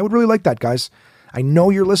regimes. I would really like that, guys. I know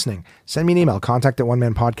you're listening. Send me an email,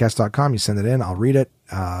 contact@onemanpodcast.com. You send it in, I'll read it,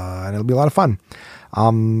 and it'll be a lot of fun.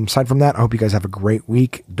 Aside from that, I hope you guys have a great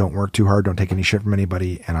week. Don't work too hard. Don't take any shit from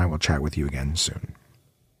anybody, and I will chat with you again soon.